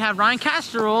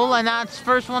Casterol, and that's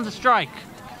first one to strike.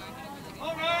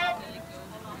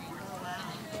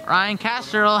 Ryan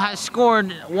Casterol has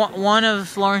scored one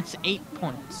of Lawrence's 8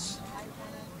 points.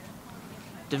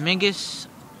 Dominguez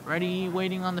ready,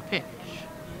 waiting on the pitch.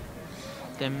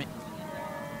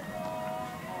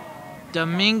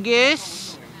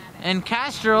 Dominguez and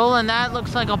Castrol, and that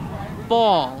looks like a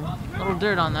ball. A little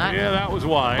dirt on that. Yeah, that was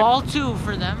wide. Ball 2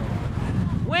 for them.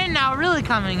 Wind now really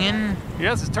coming in.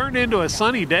 Yes, it's turned into a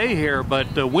sunny day here,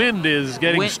 but the wind is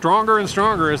getting stronger and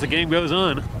stronger as the game goes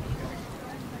on.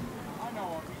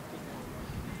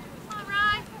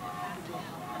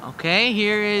 Okay,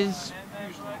 here is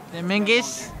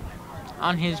Dominguez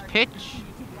on his pitch.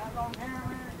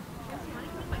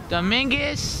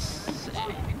 Dominguez,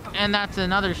 and that's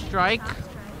another strike.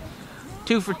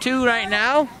 2 for 2 right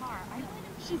now.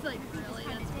 She's like, really?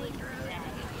 That's really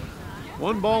gross.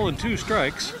 1 ball and 2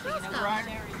 strikes.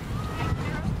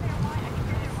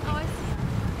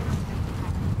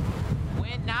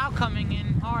 Wind now coming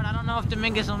in hard. I don't know if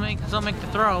Dominguez will make the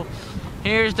throw.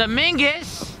 Here's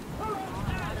Dominguez,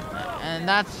 and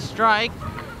that's a strike.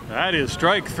 That is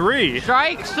strike 3.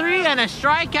 Strike 3 and a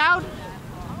strikeout,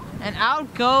 and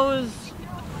out goes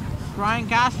Brian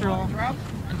Castro.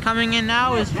 And coming in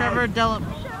now is Trevor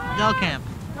Delcamp.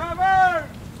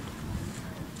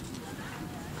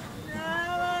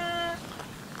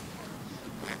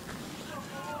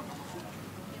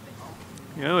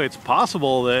 You know, it's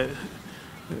possible that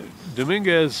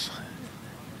Dominguez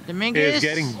is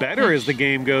getting better as the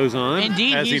game goes on.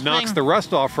 Indeed, as he knocks the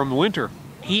rust off from the winter.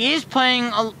 He is playing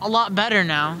a lot better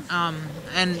now,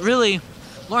 and really,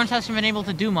 Lawrence hasn't been able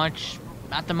to do much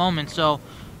at the moment. So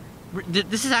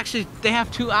this is actually, they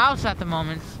have 2 outs at the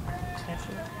moment.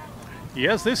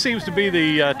 Yes, this seems to be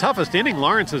the toughest inning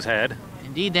Lawrence has had.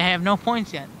 Indeed, they have no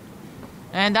points yet,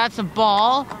 and that's a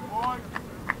ball.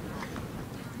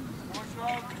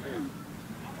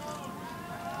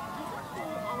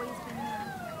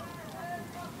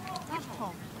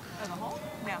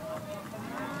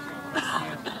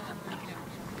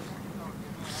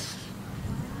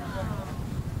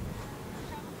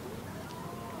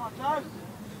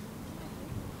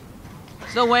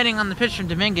 Still waiting on the pitch from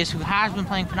Dominguez, who has been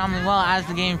playing phenomenally well as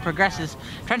the game progresses.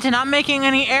 Trenton not making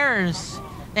any errors.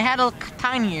 They had a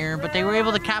tiny error, but they were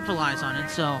able to capitalize on it,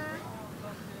 so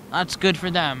that's good for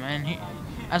them. And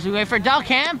as we wait for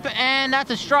Delcamp, and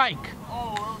that's a strike.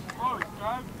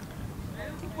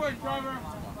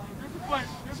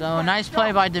 So nice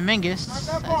play by Dominguez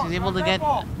as he's able to get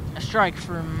a strike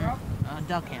from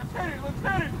Delcamp.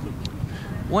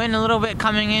 Wind a little bit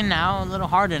coming in now, a little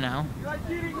harder now,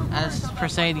 as per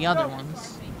se the other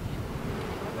ones,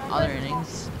 other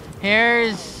innings.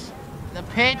 Here's the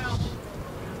pitch.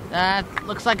 That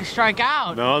looks like a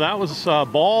strikeout. No, that was a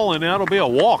ball, and that'll be a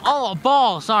walk. Oh, a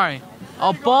ball, sorry.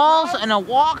 A ball and a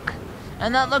walk,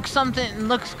 and that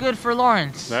looks good for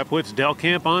Lawrence. That puts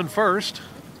Delcamp on first.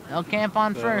 Delcamp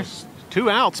on first. 2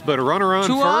 outs, but a runner on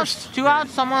first. Two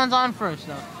outs, someone's on first,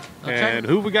 though. And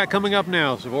who we got coming up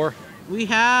now, Savor? We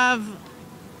have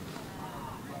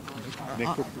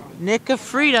Nick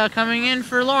Afrida coming in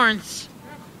for Lawrence.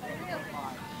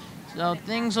 So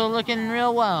things are looking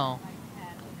real well.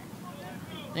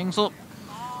 Things are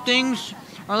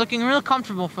looking real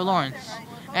comfortable for Lawrence.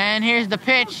 And here's the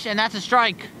pitch, and that's a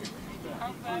strike.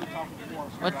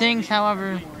 But things,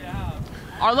 however,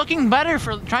 are looking better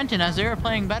for Trenton as they're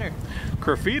playing better.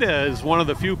 Crafita is one of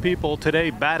the few people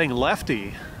today batting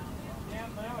lefty.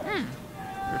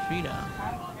 Crafita.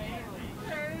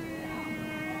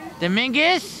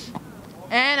 Dominguez,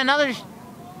 and another.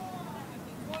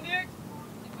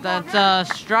 That's a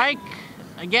strike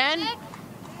again.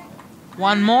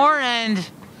 One more, and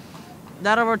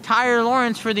that'll retire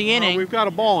Lawrence for the inning. We've got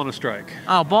a ball and a strike.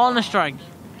 Oh, ball and a strike.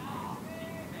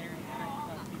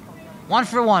 1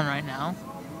 for 1 right now.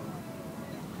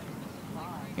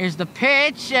 Here's the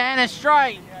pitch and a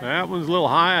strike. That one's a little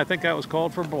high. I think that was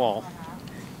called for a ball.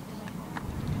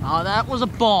 Oh, that was a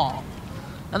ball.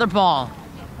 Another ball.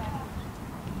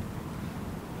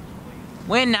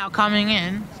 Wind now coming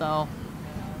in, so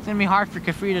it's going to be hard for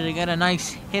Cafrida to get a nice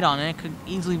hit on it. It could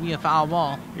easily be a foul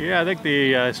ball. Yeah, I think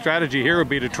the strategy here would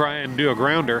be to try and do a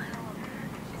grounder.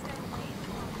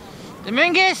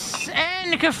 Dominguez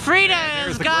and Cafrida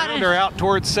has the got grounder it. out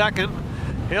towards second.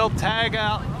 He'll tag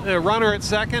out the runner at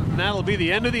second, and that'll be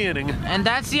the end of the inning. And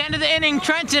that's the end of the inning.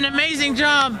 Trenton, amazing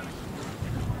job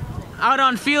out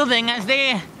on fielding as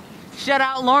they shut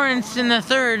out Lawrence in the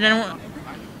third.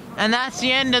 And that's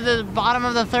the end of the bottom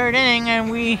of the third inning, and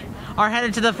we are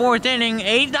headed to the fourth inning.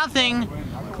 8-0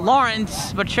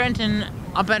 Lawrence, but Trenton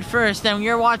up at first. And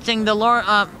you're watching the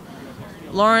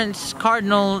Lawrence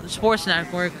Cardinal Sports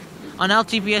Network on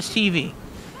LTPS TV.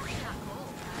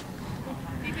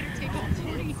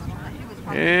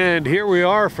 And here we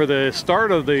are for the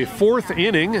start of the fourth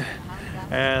inning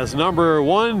as number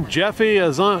 1, Jeffy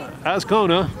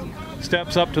Azcona,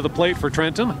 steps up to the plate for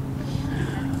Trenton.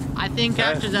 I think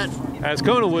after that...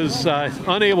 Azcona was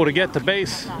unable to get to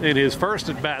base in his first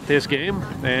at-bat this game,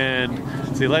 and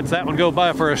as he lets that one go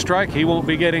by for a strike, he won't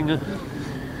be getting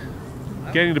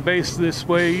to base this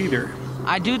way either.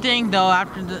 I do think, though,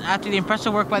 after the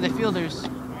impressive work by the fielders,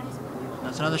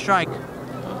 that's another strike.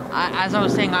 As I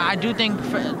was saying, I do think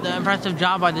the impressive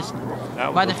job by this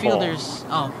by the fielders.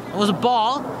 Oh, it was a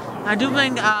ball. I do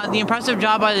think the impressive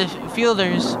job by the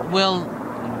fielders will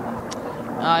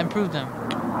improve them.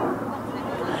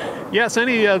 Yes,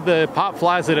 any of the pop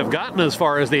flies that have gotten as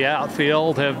far as the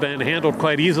outfield have been handled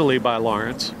quite easily by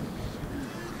Lawrence.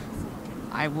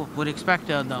 I would expect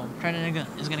though. Trenton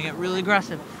is going to get really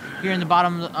aggressive here in the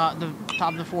bottom, the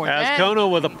top of the fourth. Ascona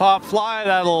with a pop fly,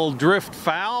 that'll drift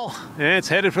foul, and it's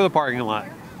headed for the parking lot.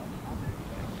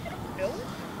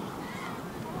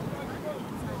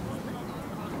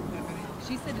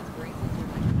 She said it's great.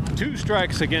 2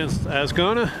 strikes against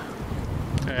Ascona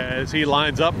as he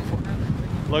lines up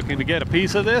looking to get a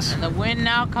piece of this. And the wind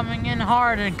now coming in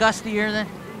hard and gustier than.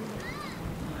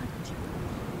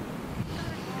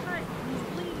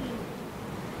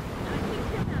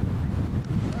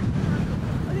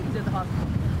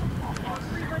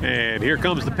 And here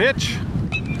comes the pitch.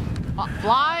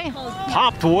 Fly.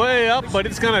 Popped way up, but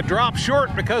it's going to drop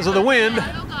short because of the wind.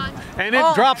 And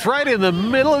it drops right in the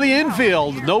middle of the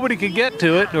infield. Nobody could get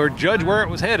to it or judge where it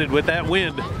was headed with that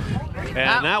wind.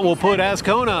 And that will put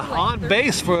Ascona on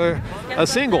base for a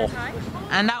single.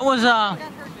 And that was that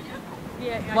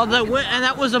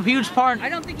was a huge part. I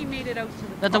don't think he made it out to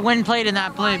the that the wind played in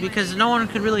that play because no one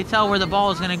could really tell where the ball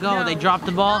was going to go. No. They dropped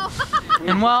the ball.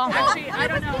 And well, actually, I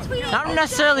don't know. Not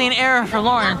necessarily an error for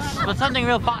Lawrence, but something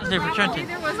real positive for Trenton.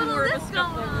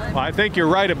 Well, I think you're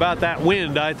right about that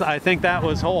wind. I think that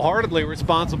was wholeheartedly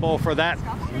responsible for that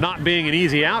not being an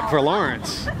easy out for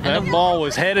Lawrence. That ball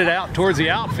was headed out towards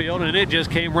the outfield, and it just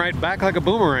came right back like a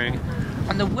boomerang.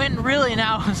 And the wind really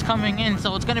now is coming in,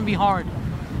 so it's going to be hard.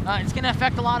 It's going to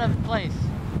affect a lot of plays.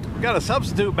 We've got a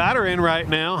substitute batter in right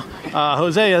now.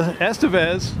 Jose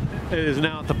Estevez is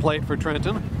now at the plate for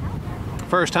Trenton.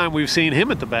 First time we've seen him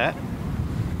at the bat.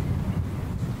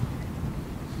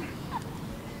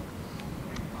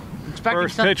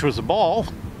 First pitch was a ball.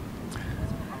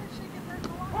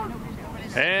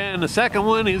 And the second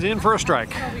one is in for a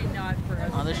strike.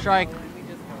 Another strike.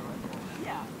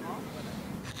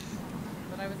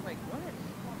 But I was like, what?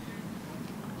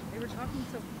 They were talking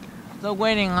so. Still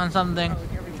waiting on something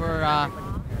for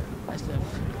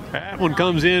Estevez. That one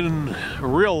comes in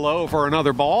real low for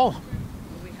another ball.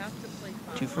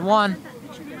 2 for 1.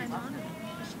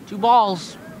 2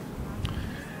 balls.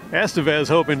 Estevez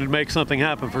hoping to make something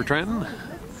happen for Trenton.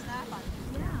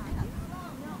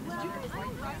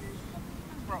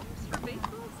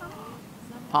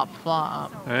 Pop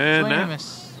flop. And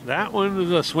that one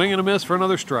is a swing and a miss for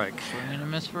another strike. Swing and a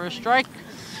miss for a strike.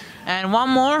 And one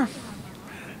more.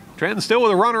 Trenton still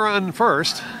with a runner on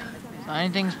first. So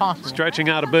anything's possible. Stretching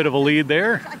out a bit of a lead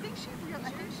there.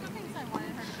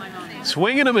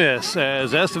 Swing and a miss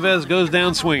as Estevez goes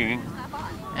down swinging.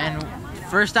 And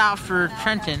first out for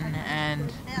Trenton,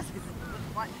 and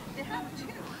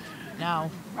now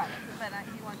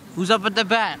who's up at the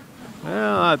bat?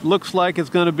 Well, it looks like it's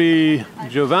going to be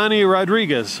Giovanni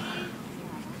Rodriguez.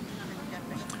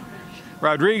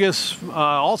 Rodriguez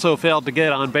also failed to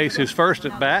get on base his first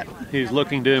at bat. He's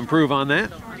looking to improve on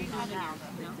that.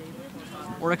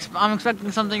 I'm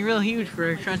expecting something real huge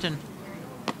for Trenton.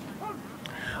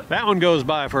 That one goes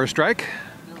by for a strike.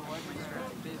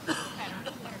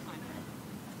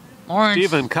 Lawrence.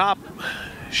 Stephen Kopp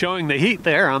showing the heat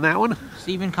there on that one.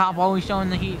 Stephen Kopp always showing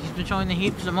the heat. He's been showing the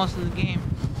heat for most of the game.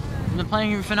 He's been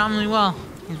playing phenomenally well.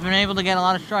 He's been able to get a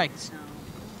lot of strikes.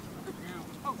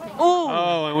 Ooh.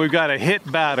 Oh, and we've got a hit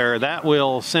batter. That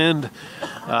will send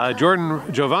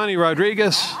Giovanni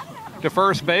Rodriguez to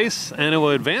first base, and it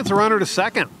will advance a runner to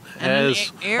second.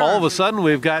 As all of a sudden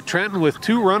we've got Trenton with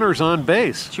 2 runners on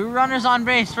base. 2 runners on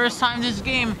base, first time this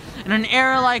game, and an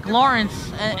error like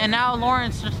Lawrence, and now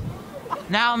Lawrence just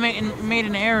made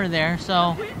an error there,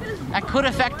 so that could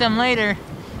affect them later.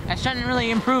 As Trenton really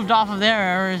improved off of their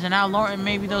errors, and now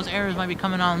maybe those errors might be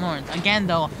coming on Lawrence. Again,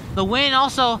 though, the wind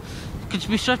also could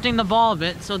be shifting the ball a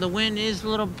bit, so the wind is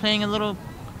playing a little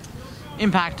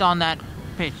impact on that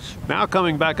pitch. Now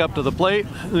coming back up to the plate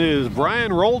is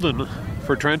Brian Roldan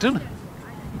for Trenton.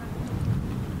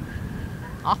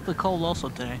 Awfully cold also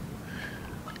today.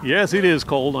 Yes, it is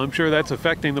cold. I'm sure that's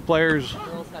affecting the players,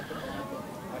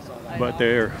 but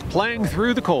they're playing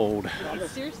through the cold.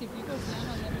 Seriously, if you go stand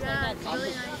on the other side, that's really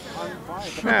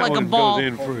nice. That like one a ball. goes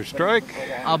in for a strike.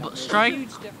 Strike. Huge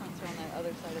difference on that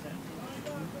other side of it.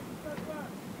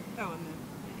 Oh, and then,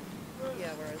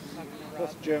 yeah, where I was talking to Rob.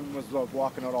 Plus Jim was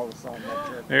walking out all the time.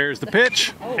 There's the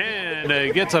pitch, and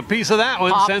he gets a piece of that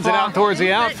one, sends it out towards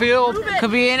the outfield.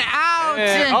 Could be an out.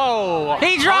 And,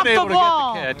 he dropped the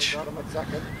ball. To get the catch.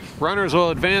 Runners will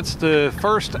advance to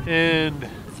first and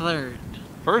third.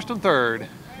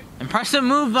 Impressive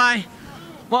move by,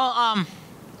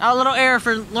 A little error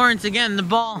for Lawrence again. The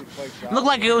ball looked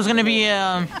like it was going to be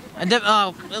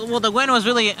well, the wind was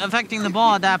really affecting the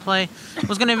ball at that play. It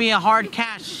was going to be a hard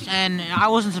catch, and I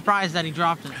wasn't surprised that he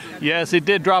dropped it. Yes, it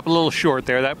did drop a little short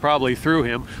there. That probably threw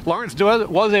him. Lawrence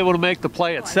was able to make the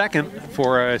play at second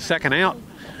for a second out.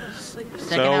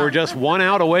 We're just 1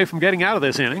 out away from getting out of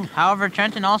this inning. However,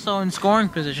 Trenton also in scoring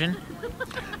position.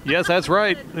 Yes, that's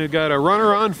right. We've got a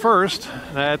runner on first.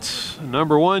 That's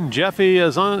number 1, Jeffy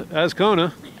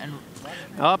Azcona.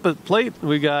 Up at the plate,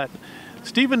 we got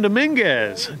Steven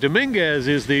Dominguez. Dominguez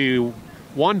is the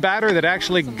one batter that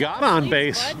actually got on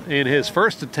base in his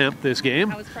first attempt this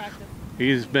game.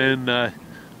 He's been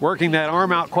working that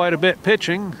arm out quite a bit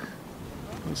pitching.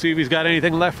 Let's see if he's got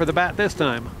anything left for the bat this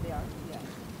time.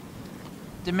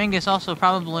 Dominguez also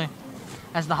probably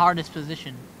has the hardest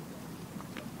position.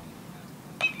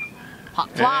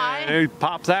 Pop fly. And he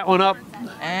pops that one up.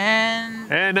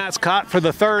 And that's caught for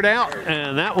the third out.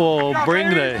 And that will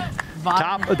bring the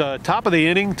top of the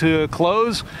inning to a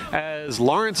close as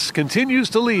Lawrence continues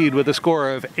to lead with a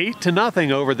score of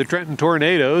 8-0 over the Trenton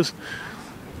Tornadoes.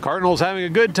 Cardinals having a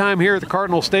good time here at the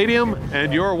Cardinal Stadium,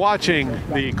 and you're watching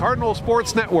the Cardinal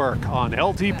Sports Network on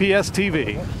LTPS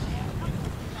TV.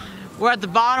 We're at the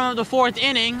bottom of the 4th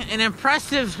inning. An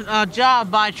impressive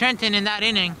job by Trenton in that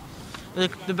inning.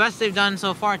 The best they've done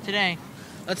so far today.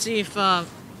 Let's see if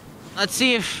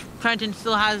Trenton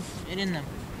still has it in them.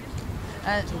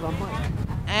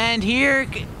 And here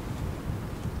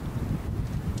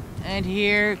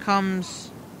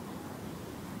comes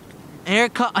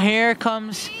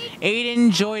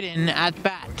Aiden Jordan at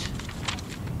bat.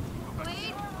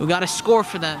 We got a score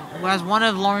for them. Who has one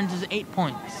of Lawrence's 8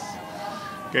 points.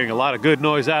 Getting a lot of good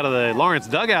noise out of the Lawrence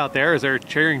dugout there as they're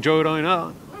cheering Jordan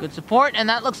on. Good support, and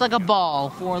that looks like a ball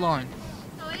for Lawrence.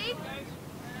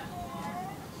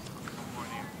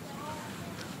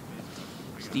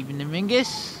 Steven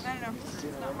Dominguez.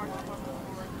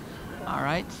 All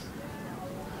right.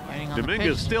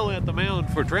 Dominguez still at the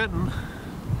mound for Trenton.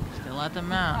 Still at the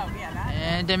mound.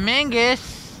 And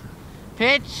Dominguez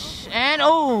pitch and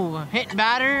hit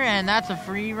batter, and that's a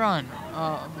free run.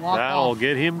 Walk That'll off.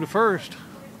 get him to first.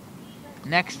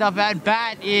 Next up at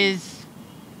bat is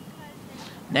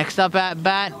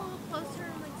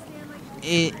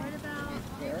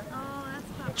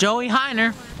Joey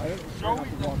Heiner,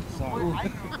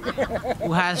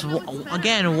 who has,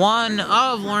 again, one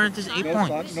of Lawrence's 8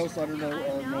 points. No sun,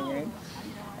 no wind.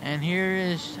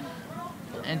 And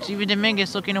Steven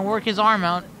Dominguez looking to work his arm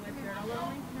out.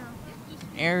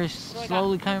 Air is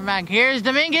slowly coming back. Here's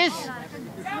Dominguez.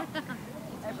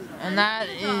 And that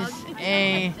is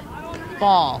a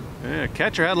ball. Yeah,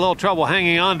 catcher had a little trouble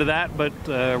hanging on to that, but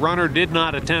runner did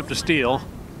not attempt to steal.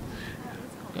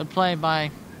 Good play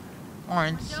by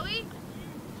Lawrence.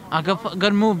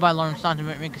 Good move by Lawrence not to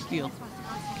make a steal.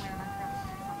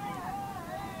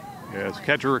 Yes,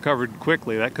 catcher recovered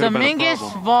quickly. That could have been a Dominguez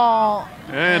problem. ball.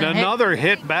 And another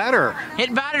hit batter.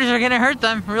 Hit batters are going to hurt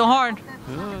them real hard.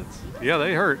 Yeah,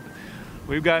 they hurt.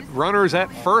 We've got runners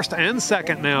at first and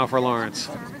second now for Lawrence.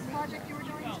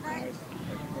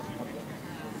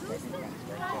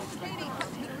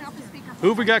 Who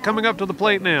have we got coming up to the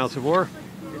plate now, Savor?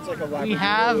 We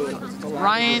have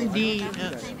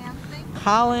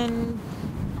Colin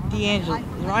D'Angelo.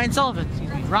 Ryan Sullivan,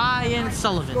 excuse me. Ryan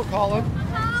Sullivan. Go Colin.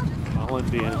 Colin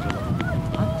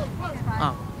D'Angelo.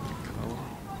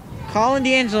 Colin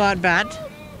D'Angelo at bat.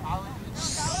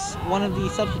 One of the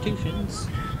substitutions.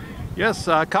 Yes,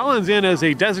 Colin's in as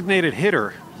a designated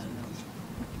hitter.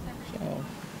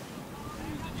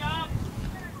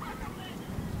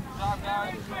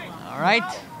 All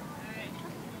right.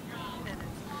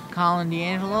 Colin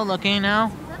D'Angelo looking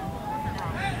now.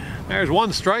 There's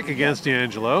one strike against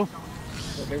D'Angelo.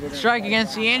 Strike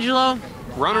against D'Angelo.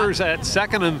 Runners at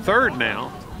second and third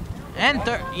now. And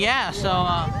third, yeah, so,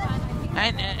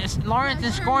 and it's Lawrence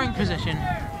in scoring position.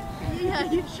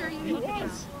 Yeah, you sure you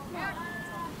was.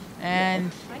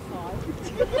 And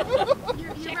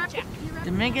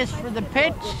Dominguez for the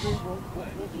pitch.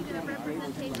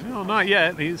 No, not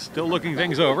yet. He's still looking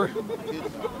things over.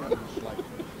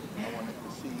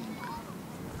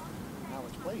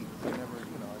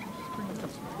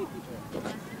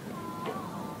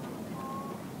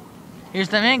 Here's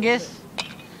Dominguez.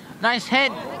 Nice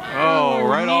hit. Oh,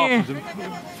 right off the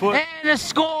foot. And a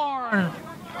score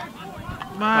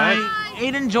by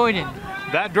Aiden Jordan.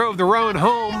 That drove the run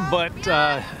home, but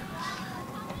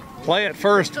play at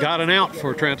first got an out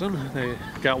for Trenton. They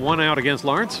got one out against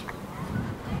Lawrence.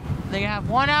 They have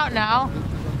one out now.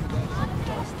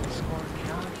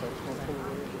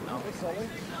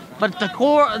 But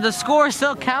the score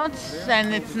still counts,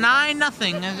 and it's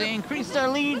 9-0 as they increase their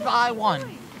lead by 1.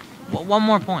 One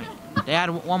more point. They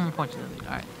add 1 more point to the lead. All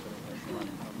right.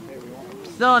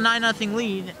 Still a 9-0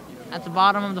 lead at the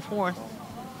bottom of the 4th.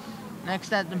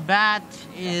 Next at the bat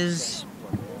is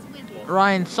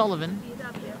Ryan Sullivan,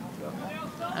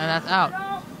 and that's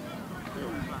out.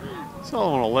 So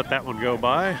I'm going to let that one go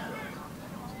by.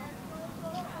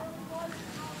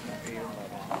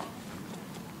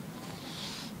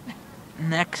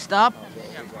 Next up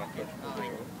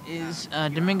is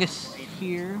Dominguez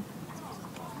here,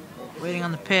 waiting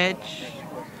on the pitch,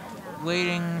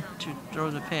 waiting to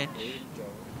throw the pitch.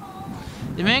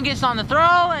 Dominguez on the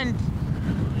throw, and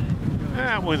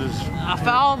That one is a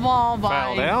foul ball by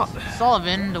fouled out.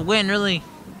 Sullivan. The wind really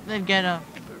did get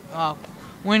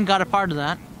wind got a part of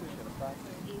that.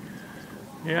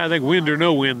 Yeah, I think wind or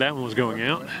no wind, that one was going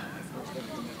out.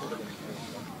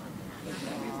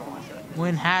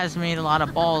 Wind has made a lot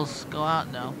of balls go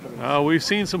out though. We've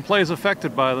seen some plays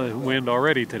affected by the wind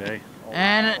already today.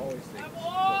 And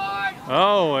That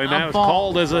was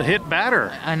called as a hit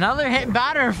batter. another hit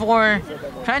batter for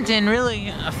Trenton, really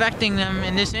affecting them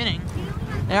in this inning.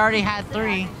 They already had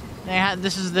 3.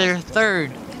 This is their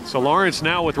 3rd. So Lawrence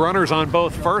now with runners on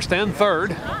both first and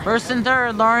third. First and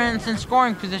third, Lawrence in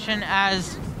scoring position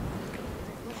as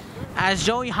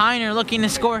Joey Heiner looking to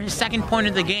score his 2nd point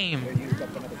of the game.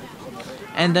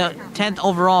 And the 10th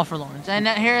overall for Lawrence. And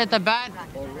here at the bat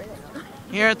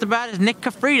is Nick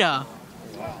Cafrida.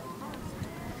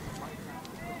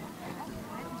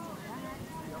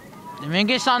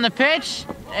 Dominguez on the pitch,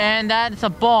 and that's a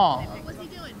ball.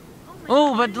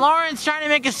 Oh, but Lawrence trying to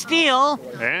make a steal.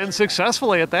 And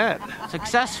successfully at that.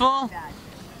 Successful.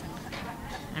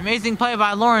 Amazing play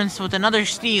by Lawrence with another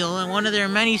steal, and one of their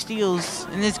many steals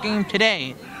in this game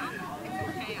today.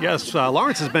 Yes,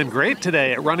 Lawrence has been great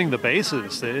today at running the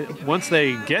bases. Once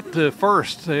they get to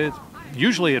first, they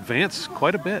usually advance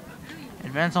quite a bit.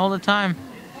 Advance all the time.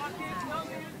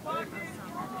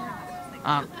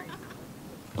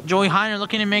 Joey Heiner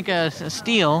looking to make a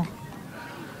steal,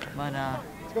 but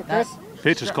that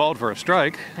Pitch is called for a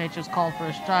strike. pitch was called for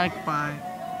a strike by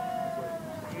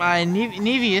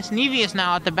Nevius. Nevius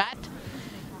now at the bat.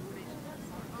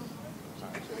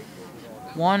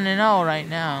 1-0 right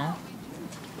now.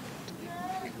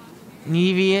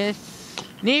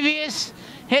 Nevius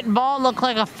hit ball, looked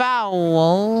like a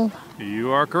foul.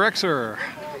 You are correct, sir.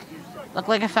 Looked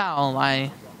like a foul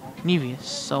by Nevius.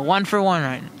 So 1 for 1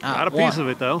 right now. Got a piece of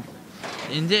it, though.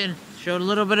 Indeed. Showed a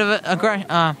little bit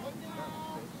of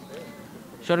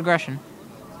showed aggression.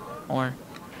 Or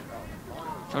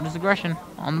showed his aggression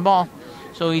on the ball.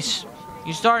 So he's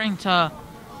starting to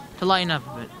lighten up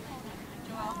a bit.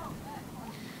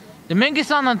 Dominguez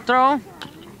on the throw.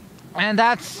 And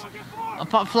that's a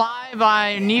fly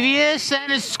by Nevius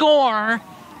and a score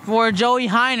for Joey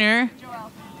Heiner.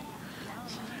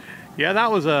 Yeah,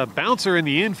 that was a bouncer in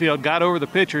the infield, got over the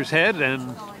pitcher's head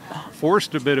and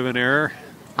forced a bit of an error.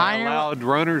 Allowed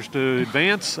runners to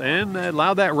advance and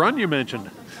allowed that run you mentioned.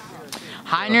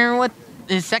 Heiner with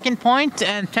his 2nd point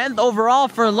and 10th overall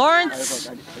for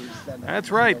Lawrence. That's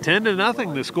right,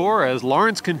 10-0 the score as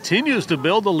Lawrence continues to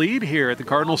build the lead here at the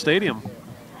Cardinal Stadium.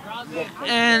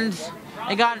 And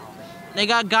they got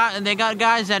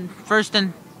guys at 1st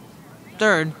and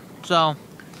 3rd. So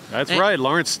That's right,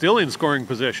 Lawrence still in scoring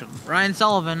position. Ryan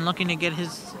Sullivan looking to get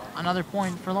another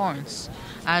point for Lawrence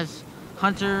as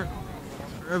Hunter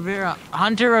Rivera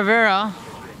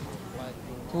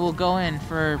who will go in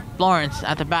for Lawrence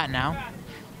at the bat now.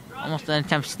 Almost an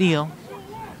attempt steal.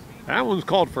 That one's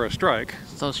called for a strike.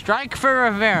 So strike for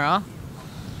Rivera.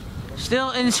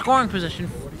 Still in scoring position.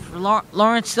 For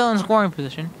Lawrence still in scoring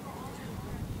position.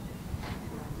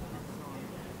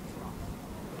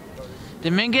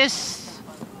 Dominguez,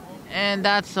 and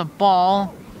that's a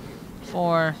ball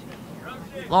for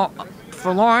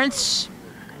Lawrence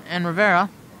and Rivera.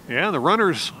 Yeah, the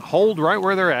runners hold right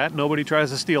where they're at. Nobody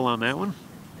tries to steal on that one.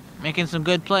 Making some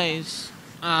good plays.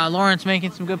 Lawrence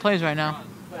making some good plays right now.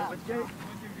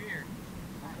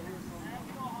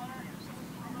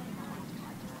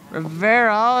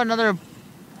 Rivera, another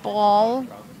ball.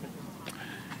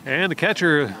 And the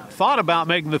catcher thought about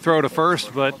making the throw to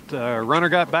first, but runner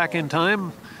got back in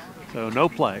time, so no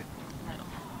play.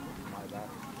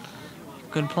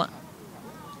 Good play.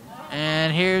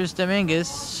 And here's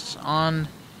Dominguez on.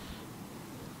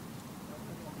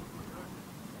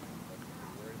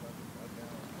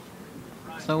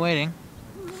 So waiting.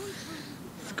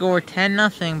 Score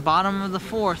 10-0, bottom of the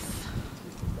 4th.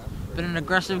 Been an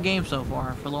aggressive game so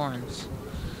far for Lawrence.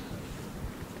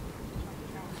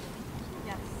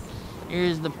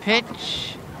 Here's the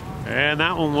pitch. And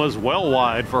that one was well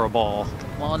wide for a ball.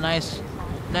 Well, nicely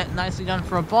done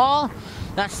for a ball.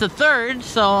 That's the third,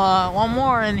 so one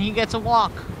more and he gets a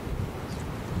walk.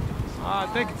 I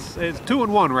think it's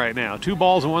 2-1 right now. 2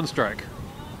 balls and 1 strike.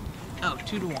 Oh,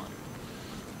 2-1.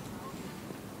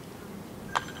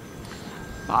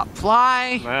 Pop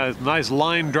fly. Nice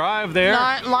line drive there.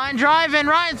 Line drive, and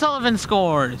Ryan Sullivan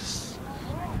scores.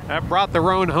 That brought the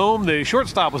run home. The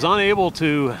shortstop was unable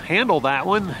to handle that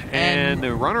one, and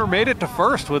the runner made it to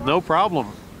first with no problem.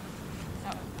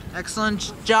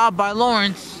 Excellent job by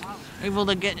Lawrence. Able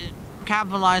to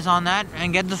capitalize on that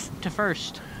and get to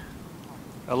first.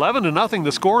 11-0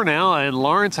 the score now, and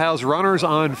Lawrence has runners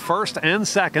on first and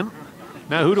second.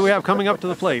 Now, who do we have coming up to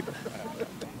the plate?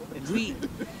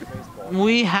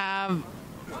 We have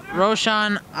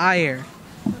Roshan Iyer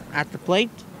at the plate.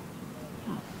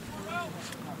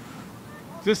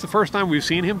 Is this the first time we've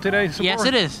seen him today? Samar? Yes,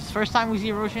 it is. It's the first time we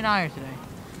see Roshan Iyer today.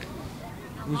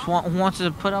 Who wants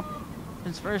to put up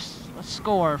his first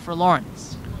score for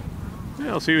Lawrence.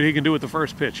 Yeah, we'll see what he can do with the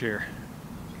first pitch here.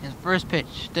 His first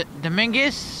pitch.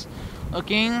 Dominguez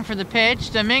looking for the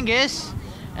pitch. Dominguez,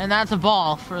 and that's a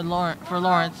ball for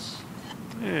Lawrence.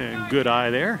 And good eye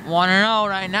there. 1-0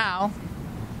 right now.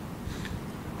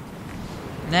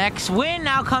 Next win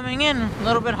now coming in a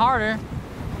little bit harder.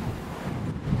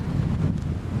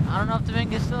 I don't know if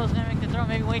Dominguez still is going to make the throw.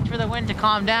 Maybe wait for the wind to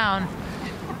calm down.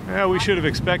 Yeah, we should have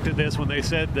expected this when they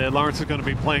said that Lawrence is going to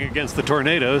be playing against the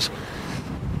Tornadoes.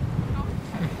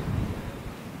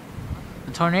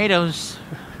 The Tornadoes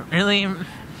really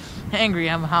angry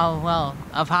of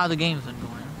how the game's been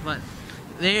going, but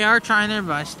they are trying their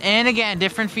best. And again,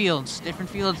 different fields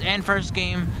and first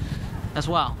game as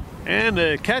well. And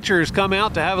the catchers come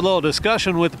out to have a little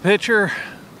discussion with the pitcher.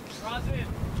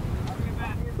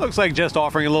 Looks like just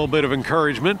offering a little bit of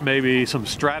encouragement, maybe some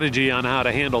strategy on how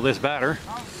to handle this batter.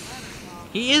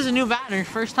 He is a new batter,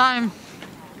 first time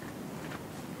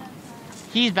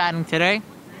he's batting today.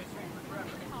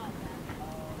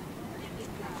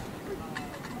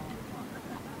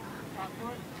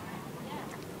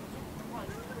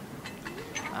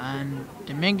 And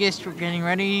Dominguez, we're getting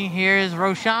ready. Here's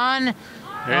Roshan. It's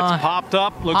popped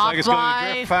up. Looks like it's going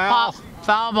to drift foul.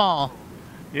 Foul ball.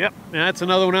 Yep, that's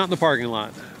another one out in the parking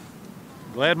lot.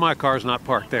 Glad my car's not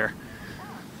parked there.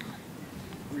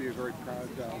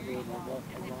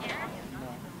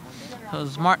 So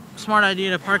smart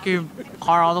idea to park your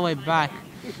car all the way back,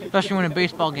 especially when a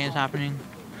baseball game's happening.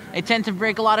 They tend to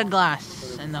break a lot of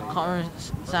glass, and the car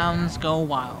sounds go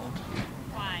wild.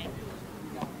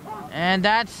 And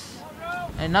that's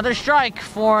another strike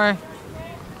for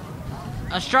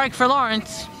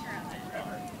Lawrence.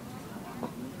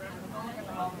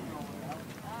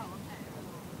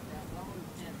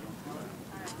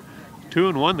 Two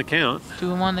and one the count.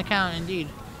 2-1 the count, indeed.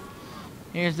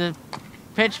 Here's the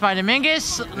pitch by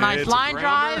Dominguez. Nice line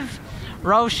drive.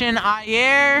 Roshan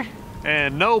Iyer.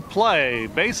 And no play.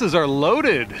 Bases are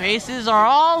loaded. Bases are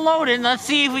all loaded. Let's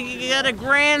see if we can get a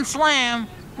grand slam.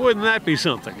 Wouldn't that be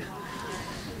something?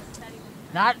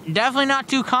 Definitely not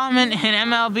too common in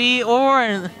MLB or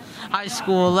in high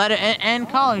school and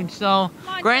college. So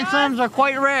grand slams are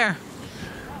quite rare.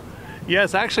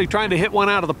 Yes, actually trying to hit one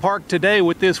out of the park today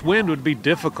with this wind would be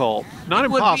difficult. Not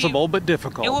impossible, but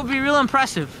difficult. It would be real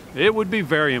impressive. It would be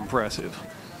very impressive.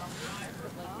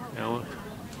 Now,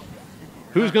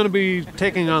 who's going to be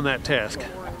taking on that task?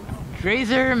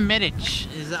 Drazer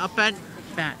Midic is up at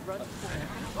bat.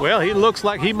 Well, he looks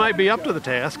like he might be up to the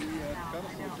task.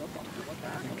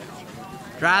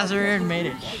 Drazer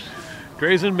Midic.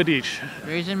 Drazen Medic.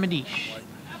 Drazen Medic.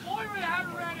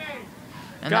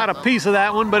 Got a piece of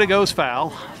that one, but it goes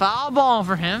foul. Foul ball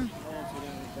for him.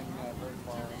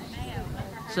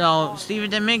 So, Steven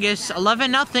Dominguez,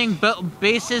 11-0, but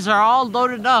bases are all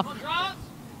loaded up.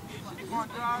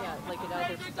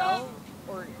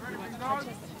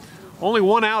 Only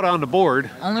one out on the board.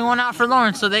 Only one out for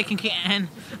Lawrence, so they can, and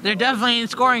they're definitely in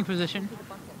scoring position.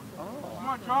 Come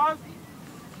on, Charles.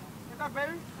 Get that,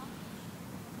 baby.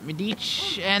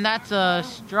 Medic, and that's a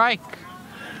strike.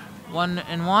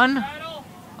 1-1.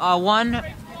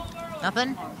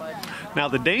 1-0. Now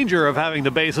the danger of having the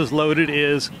bases loaded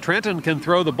is Trenton can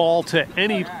throw the ball to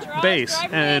any base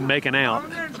and make an out.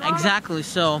 Exactly,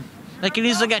 so they can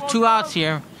easily get 2 outs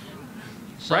here.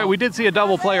 So, right, we did see a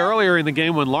double play earlier in the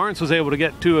game when Lawrence was able to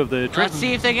get 2 of the Trenton. Let's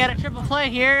see if they get a triple play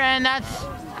here, and that's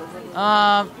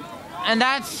a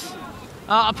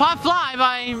pop fly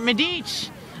by Medic.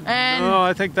 And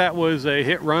I think that was a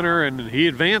hit runner, and he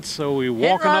advanced, so we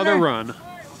walk another run.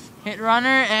 Hit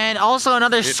runner, and also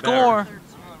another score.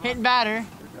 Hit batter.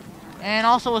 And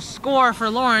also a score for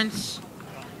Lawrence.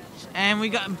 And we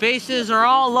got bases are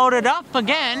all loaded up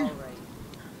again.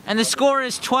 And the score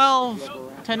is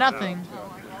 12-0.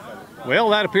 Well,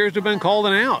 that appears to have been called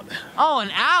an out. Oh,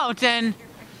 an out, and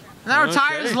that Okay.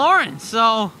 retires Lawrence.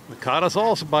 So It caught us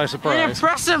all by an surprise.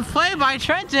 impressive play by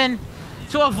Trenton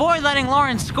to avoid letting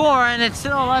Lawrence score, and it's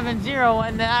still 11-0,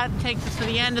 and that takes us to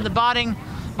the end of the bottom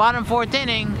fourth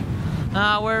inning.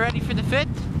 We're ready for the fifth,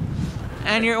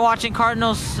 and you're watching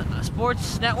Cardinals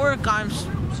Sports Network. I'm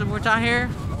Super Tahir,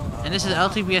 and this is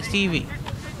LTBS TV.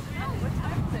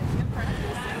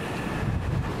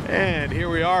 And here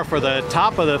we are for the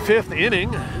top of the fifth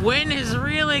inning. Wind is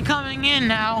really coming in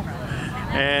now.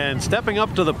 And stepping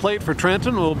up to the plate for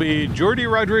Trenton will be Jordy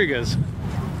Rodriguez.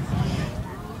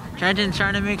 Trenton's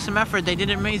trying to make some effort. They did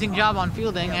an amazing job on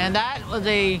fielding, and that was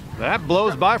That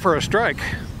blows by for a strike.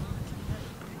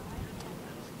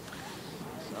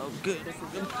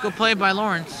 good play by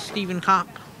Lawrence, Stephen Kopp.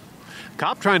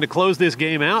 Kopp trying to close this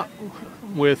game out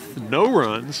with no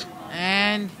runs.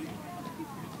 And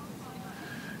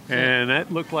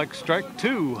that looked like strike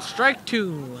two. strike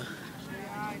two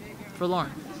for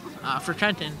Lawrence, for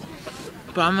Trenton.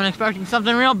 But I'm expecting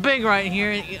something real big right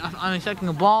here. I'm expecting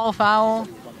a ball, foul,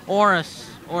 or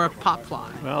a pop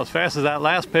fly. Well, as fast as that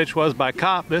last pitch was by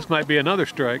Kopp, this might be another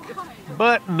strike.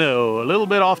 But no, a little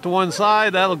bit off to one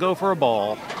side, that'll go for a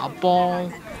ball. A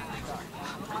ball.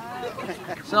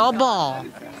 So a ball.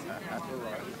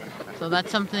 So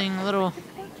that's something for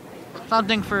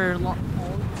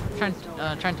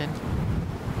Trenton.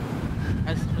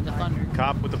 As for the Thunder.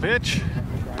 Kopp with the pitch.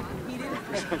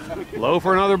 Low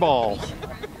for another ball.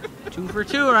 2 for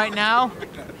 2 right now.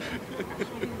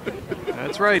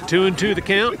 That's right, 2-2 the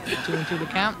count. 2-2 the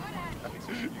count.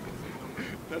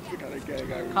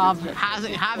 Cobb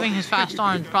having his fast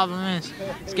arm. The problem is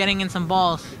getting in some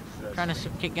balls, trying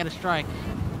to get a strike.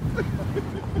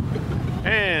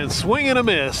 And swing and a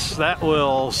miss. That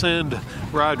will send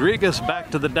Rodriguez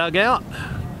back to the dugout.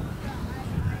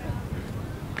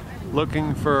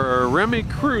 Looking for Remy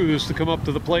Cruz to come up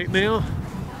to the plate now.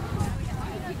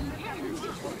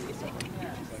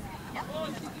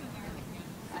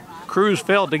 Cruz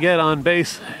failed to get on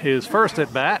base his first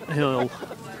at bat. He'll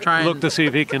look to see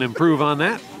if he can improve on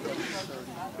that.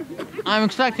 I'm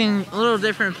expecting a little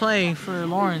different play for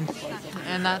Lawrence,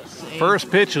 and that's a First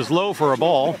pitch is low for a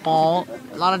ball. ball,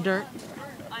 a lot of dirt.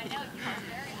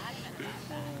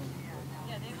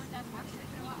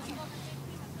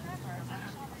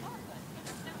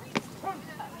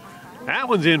 That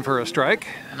one's in for a strike.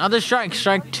 Another strike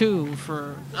two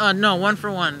for, no, 1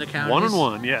 for 1 to count.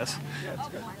 1-1, yes.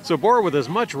 So, Bor, with as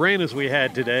much rain as we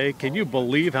had today, can you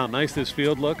believe how nice this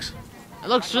field looks? It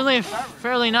looks really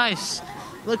fairly nice.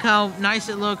 Look how nice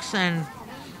it looks, and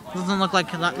it doesn't look like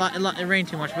it rained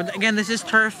too much. But again, this is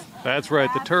turf. That's right.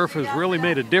 The turf has really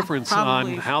made a difference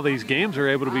Probably. on how these games are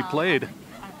able to be played.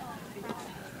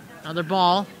 Another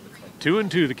ball.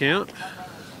 2-2 the count.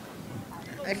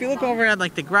 If you look over at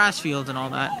like the grass fields and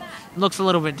all that, it looks a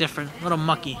little bit different, a little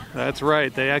mucky. That's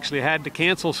right. They actually had to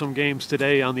cancel some games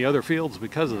today on the other fields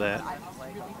because of that.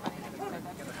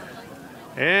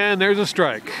 And there's a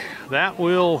strike. That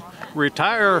will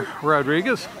retire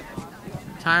Rodriguez.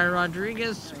 Retire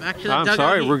Rodriguez back to the I'm dugout.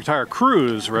 sorry, retire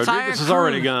Cruz. Rodriguez is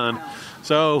already Cruz. gone.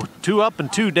 So 2 up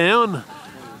and 2 down.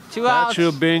 2 That outs.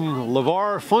 should bring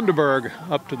LeVar Funderburg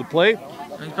up to the plate.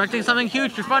 I'm expecting something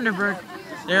huge for Funderburg.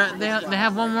 They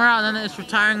have one more out, and then it's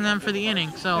retiring them for the inning.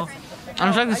 So I'm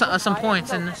expecting some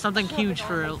points and something huge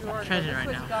for Trenton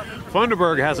right now.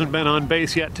 Funderburg hasn't been on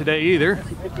base yet today either.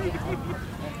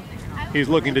 He's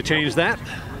looking to change that.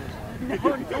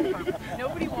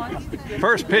 Nobody wants to get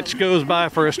First pitch goes by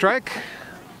for a strike.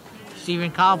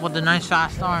 Stephen Cobb with a nice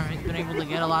fast arm. He's been able to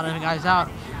get a lot of guys out.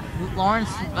 Lawrence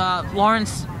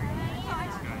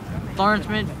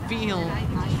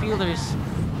fielders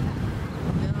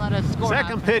didn't let us score.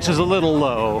 Second pitch is a little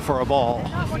low for a ball.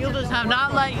 The fielders have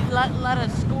not let a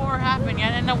score happen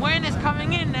yet, and the wind is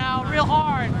coming in now real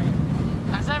hard,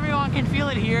 as everyone can feel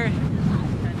it here.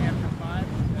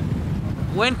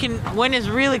 Wind is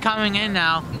really coming in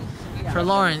now for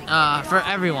Lawrence, for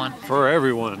everyone. For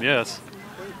everyone, yes.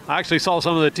 I actually saw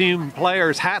some of the team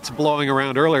players' hats blowing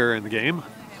around earlier in the game.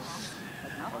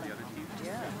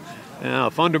 Now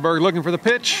Funderburg looking for the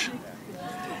pitch.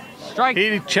 Strike.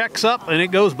 He checks up and it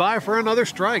goes by for another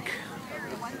strike.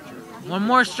 One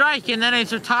more strike, and then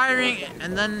it's retiring,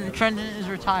 and then Trenton is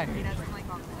retired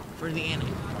for the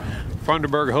inning.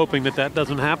 Funderburg hoping that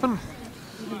doesn't happen.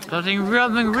 Something real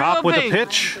Kopp with a big.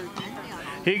 pitch.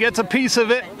 He gets a piece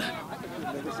of it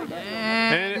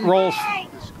and it rolls.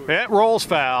 It rolls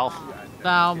foul.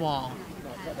 Foul ball.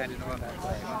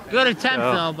 Good attempt,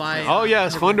 though, by... oh,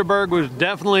 yes, Funderburg was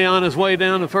definitely on his way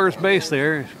down to first base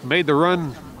there. Made the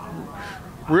run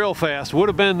real fast. Would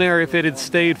have been there if it had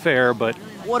stayed fair, but...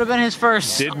 would have been his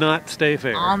first. Did not stay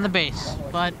fair. On the base.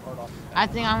 But I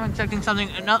think I'm expecting something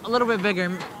a little bit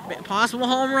bigger. Possible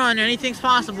home run. Anything's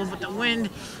possible, but the wind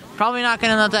probably not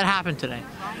going to let that happen today.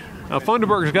 Now,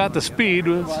 Funderburg's got the speed,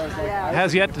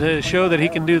 has yet to show that he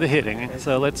can do the hitting.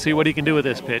 So let's see what he can do with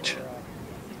this pitch.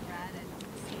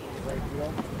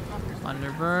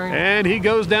 Funderburg. And he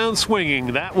goes down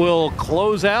swinging. That will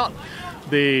close out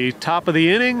the top of the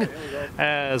inning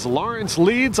as Lawrence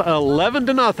leads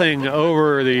 11-0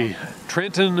 over the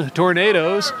Trenton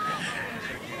Tornadoes.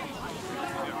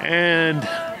 And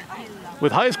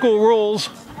with high school rules,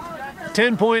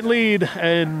 10-point lead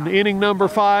in inning number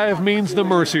 5 means the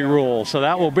mercy rule. So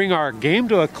that will bring our game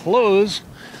to a close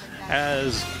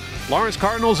as Lawrence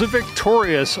Cardinals are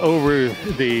victorious over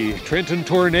the Trenton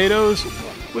Tornadoes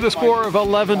with a score of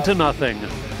 11-0.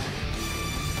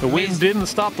 The wind didn't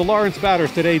stop the Lawrence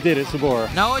batters today, did it,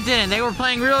 Sabora? No, it didn't. They were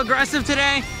playing real aggressive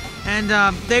today, and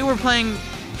they were playing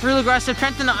real aggressive.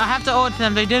 Trenton, I have to owe it to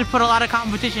them. They did put a lot of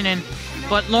competition in,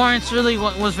 but Lawrence really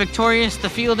was victorious. The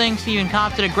fielding, Stephen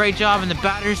Kopp did a great job, and the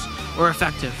batters were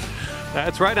effective.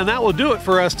 That's right, and that will do it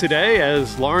for us today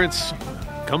as Lawrence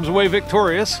comes away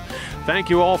victorious. Thank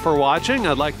you all for watching.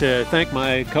 I'd like to thank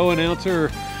my co-announcer,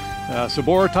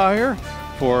 Sabora Tyre,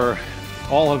 for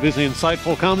all of his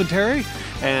insightful commentary,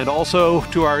 and also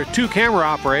to our 2 camera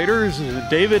operators,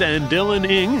 David and Dylan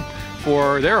Ing,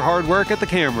 for their hard work at the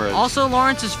cameras. Also,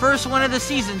 Lawrence's first win of the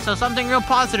season, so something real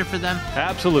positive for them.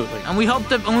 Absolutely. And we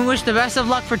wish the best of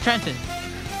luck for Trenton.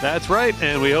 That's right,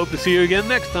 and we hope to see you again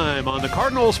next time on the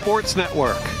Cardinal Sports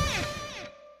Network.